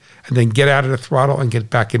shift and then get out of the throttle and get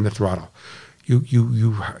back in the throttle.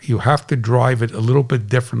 You have to drive it a little bit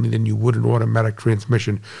differently than you would an automatic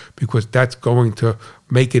transmission, because that's going to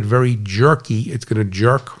make it very jerky. It's going to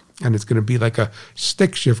jerk, and it's going to be like a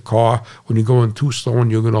stick shift car. When you're going too slow and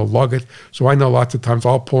you're going to lug it. So I know lots of times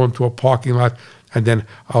I'll pull into a parking lot and then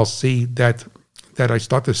I'll see that I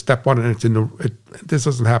start to step on it and it's this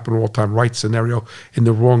doesn't happen all the time, right scenario, in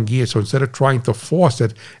the wrong gear. So instead of trying to force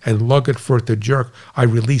it and lug it for it to jerk, I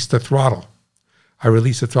release the throttle.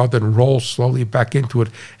 And roll slowly back into it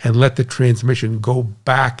and let the transmission go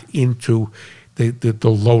back into the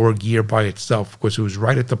lower gear by itself, because it was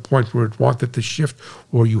right at the point where it wanted to shift,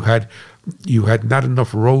 or you had not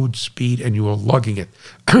enough road speed and you were lugging it.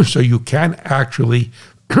 So you can actually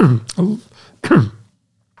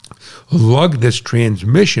lug this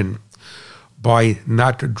transmission by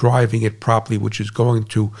not driving it properly, which is going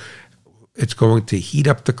to heat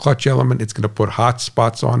up the clutch element. It's going to put hot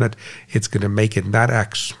spots on it. It's going to make it not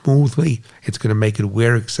act smoothly. It's going to make it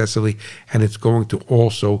wear excessively. And it's going to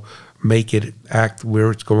also make it act where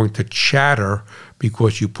it's going to chatter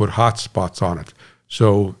because you put hot spots on it.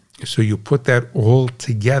 So you put that all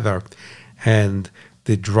together, and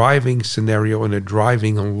the driving scenario and the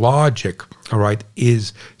driving logic, all right,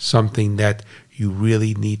 is something that you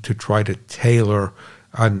really need to try to tailor.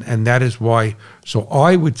 And that is why, so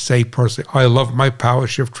I would say personally, I love my power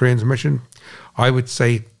shift transmission. I would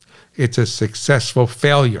say it's a successful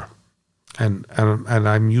failure. And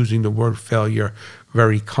I'm using the word failure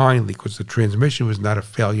very kindly, because the transmission was not a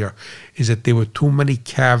failure, is that there were too many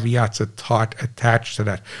caveats attached to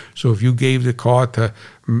that. So if you gave the car to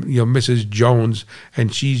Mrs. Jones,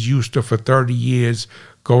 and she's used to, for 30 years,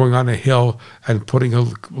 going on a hill and putting a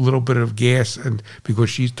little bit of gas, and because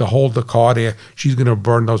she's to hold the car there, she's going to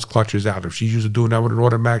burn those clutches out. If she's used to doing that with an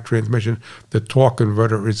automatic transmission, the torque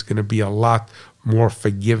converter is going to be a lot more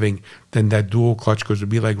forgiving than that dual clutch, because it'd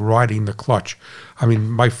be like riding the clutch. I mean,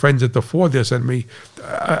 my friends at the Ford, they said to me,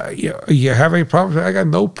 you have any problems? I got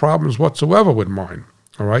no problems whatsoever with mine,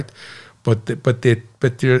 all right? But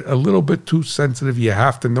they're a little bit too sensitive. You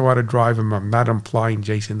have to know how to drive them. I'm not implying,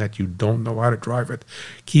 Jason, that you don't know how to drive it.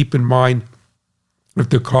 Keep in mind, if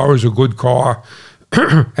the car is a good car,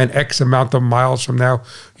 and X amount of miles from now,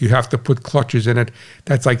 you have to put clutches in it.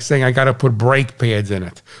 That's like saying I got to put brake pads in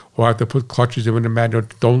it, or I have to put clutches in the manual.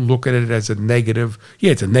 Don't look at it as a negative.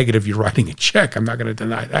 Yeah, it's a negative. You're writing a check. I'm not going to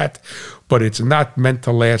deny that. But it's not meant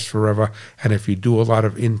to last forever. And if you do a lot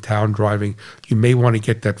of in-town driving, you may want to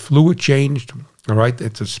get that fluid changed. All right?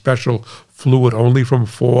 It's a special fluid only from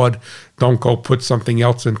Ford. Don't go put something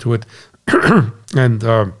else into it.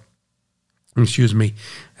 And excuse me,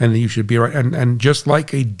 and you should be right. And just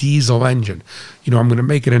like a diesel engine, I'm going to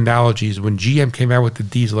make an analogy. When GM came out with the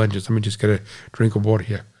diesel engines, let me just get a drink of water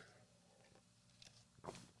here.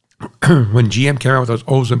 When GM came out with those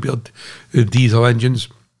Oldsmobile diesel engines,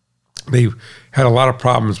 they had a lot of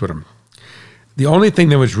problems with them. The only thing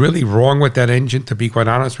that was really wrong with that engine, to be quite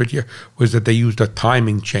honest with you, was that they used a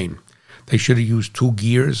timing chain. They should have used 2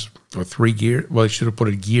 gears or 3 gears. Well, they should have put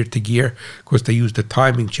it gear to gear, because they used a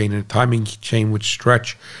timing chain, and the timing chain would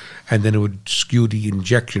stretch, and then it would skew the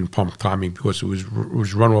injection pump timing, because it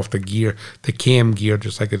was run off the gear, the cam gear,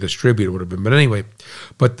 just like a distributor would have been. But anyway,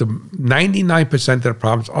 but the 99% of the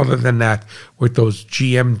problems, other than that, with those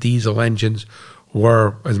GM diesel engines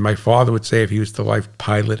were, as my father would say if he was still alive,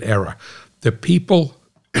 pilot error. The people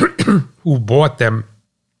who bought them,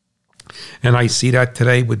 and I see that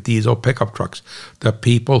today with diesel pickup trucks, the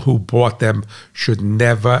people who bought them should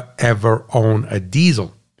never, ever own a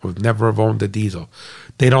diesel, would never have owned a diesel.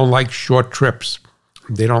 They don't like short trips.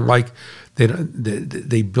 They don't like They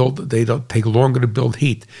don't take longer to build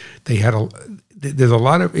heat. There's a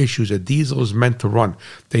lot of issues. A diesel is meant to run.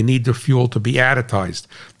 They need the fuel to be additized.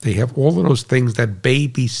 They have all of those things, that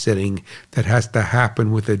babysitting that has to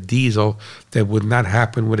happen with a diesel that would not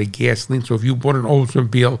happen with a gasoline. So if you bought an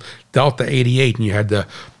Oldsmobile Delta 88 and you had the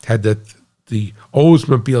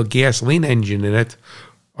Oldsmobile gasoline engine in it,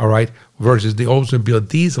 all right, versus the Oldsmobile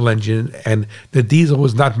diesel engine, and the diesel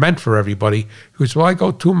was not meant for everybody. He goes, well, I go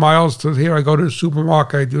 2 miles to here, I go to the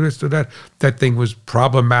supermarket, I do this, do that. That thing was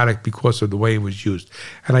problematic because of the way it was used.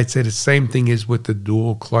 And I'd say the same thing is with the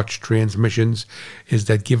dual clutch transmissions, is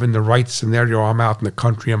that given the right scenario, I'm out in the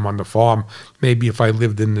country, I'm on the farm, maybe if I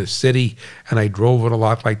lived in the city and I drove it a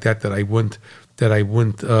lot like that, I wouldn't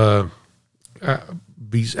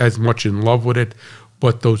be as much in love with it.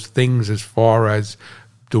 But those things as far as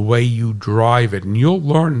the way you drive it, and it'll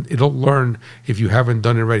learn if you haven't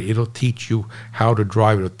done it already. It'll teach you how to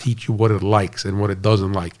drive. It'll teach you what it likes and what it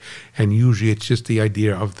doesn't like. And usually it's just the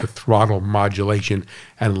idea of the throttle modulation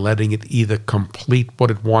and letting it either complete what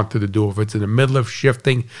it wanted to do. If it's in the middle of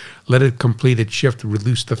shifting, let it complete its shift,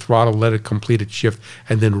 release the throttle, let it complete its shift,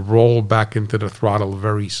 and then roll back into the throttle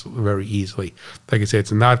very, very easily. Like I say,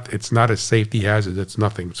 it's not a safety hazard. It's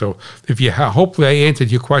nothing. So if you hopefully I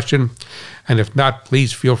answered your question. And if not,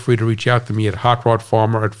 please feel free to reach out to me at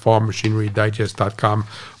hotrodfarmer@farmmachinerydigest.com.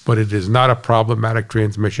 But it is not a problematic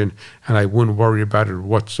transmission, and I wouldn't worry about it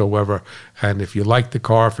whatsoever. And if you like the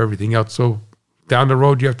car, if everything else, so down the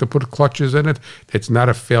road you have to put clutches in it, it's not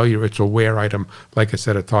a failure. It's a wear item, like a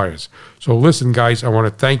set of tires. So listen, guys, I want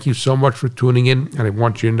to thank you so much for tuning in, and I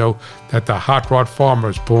want you to know that the Hot Rod Farmer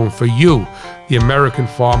is pulling for you, the American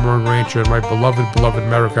farmer and rancher, my beloved, beloved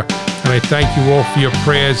America. And I thank you all for your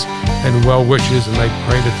prayers and well wishes, and I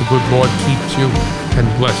pray that the good Lord keeps you and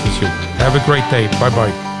blesses you. Have a great day.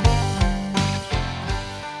 Bye-bye.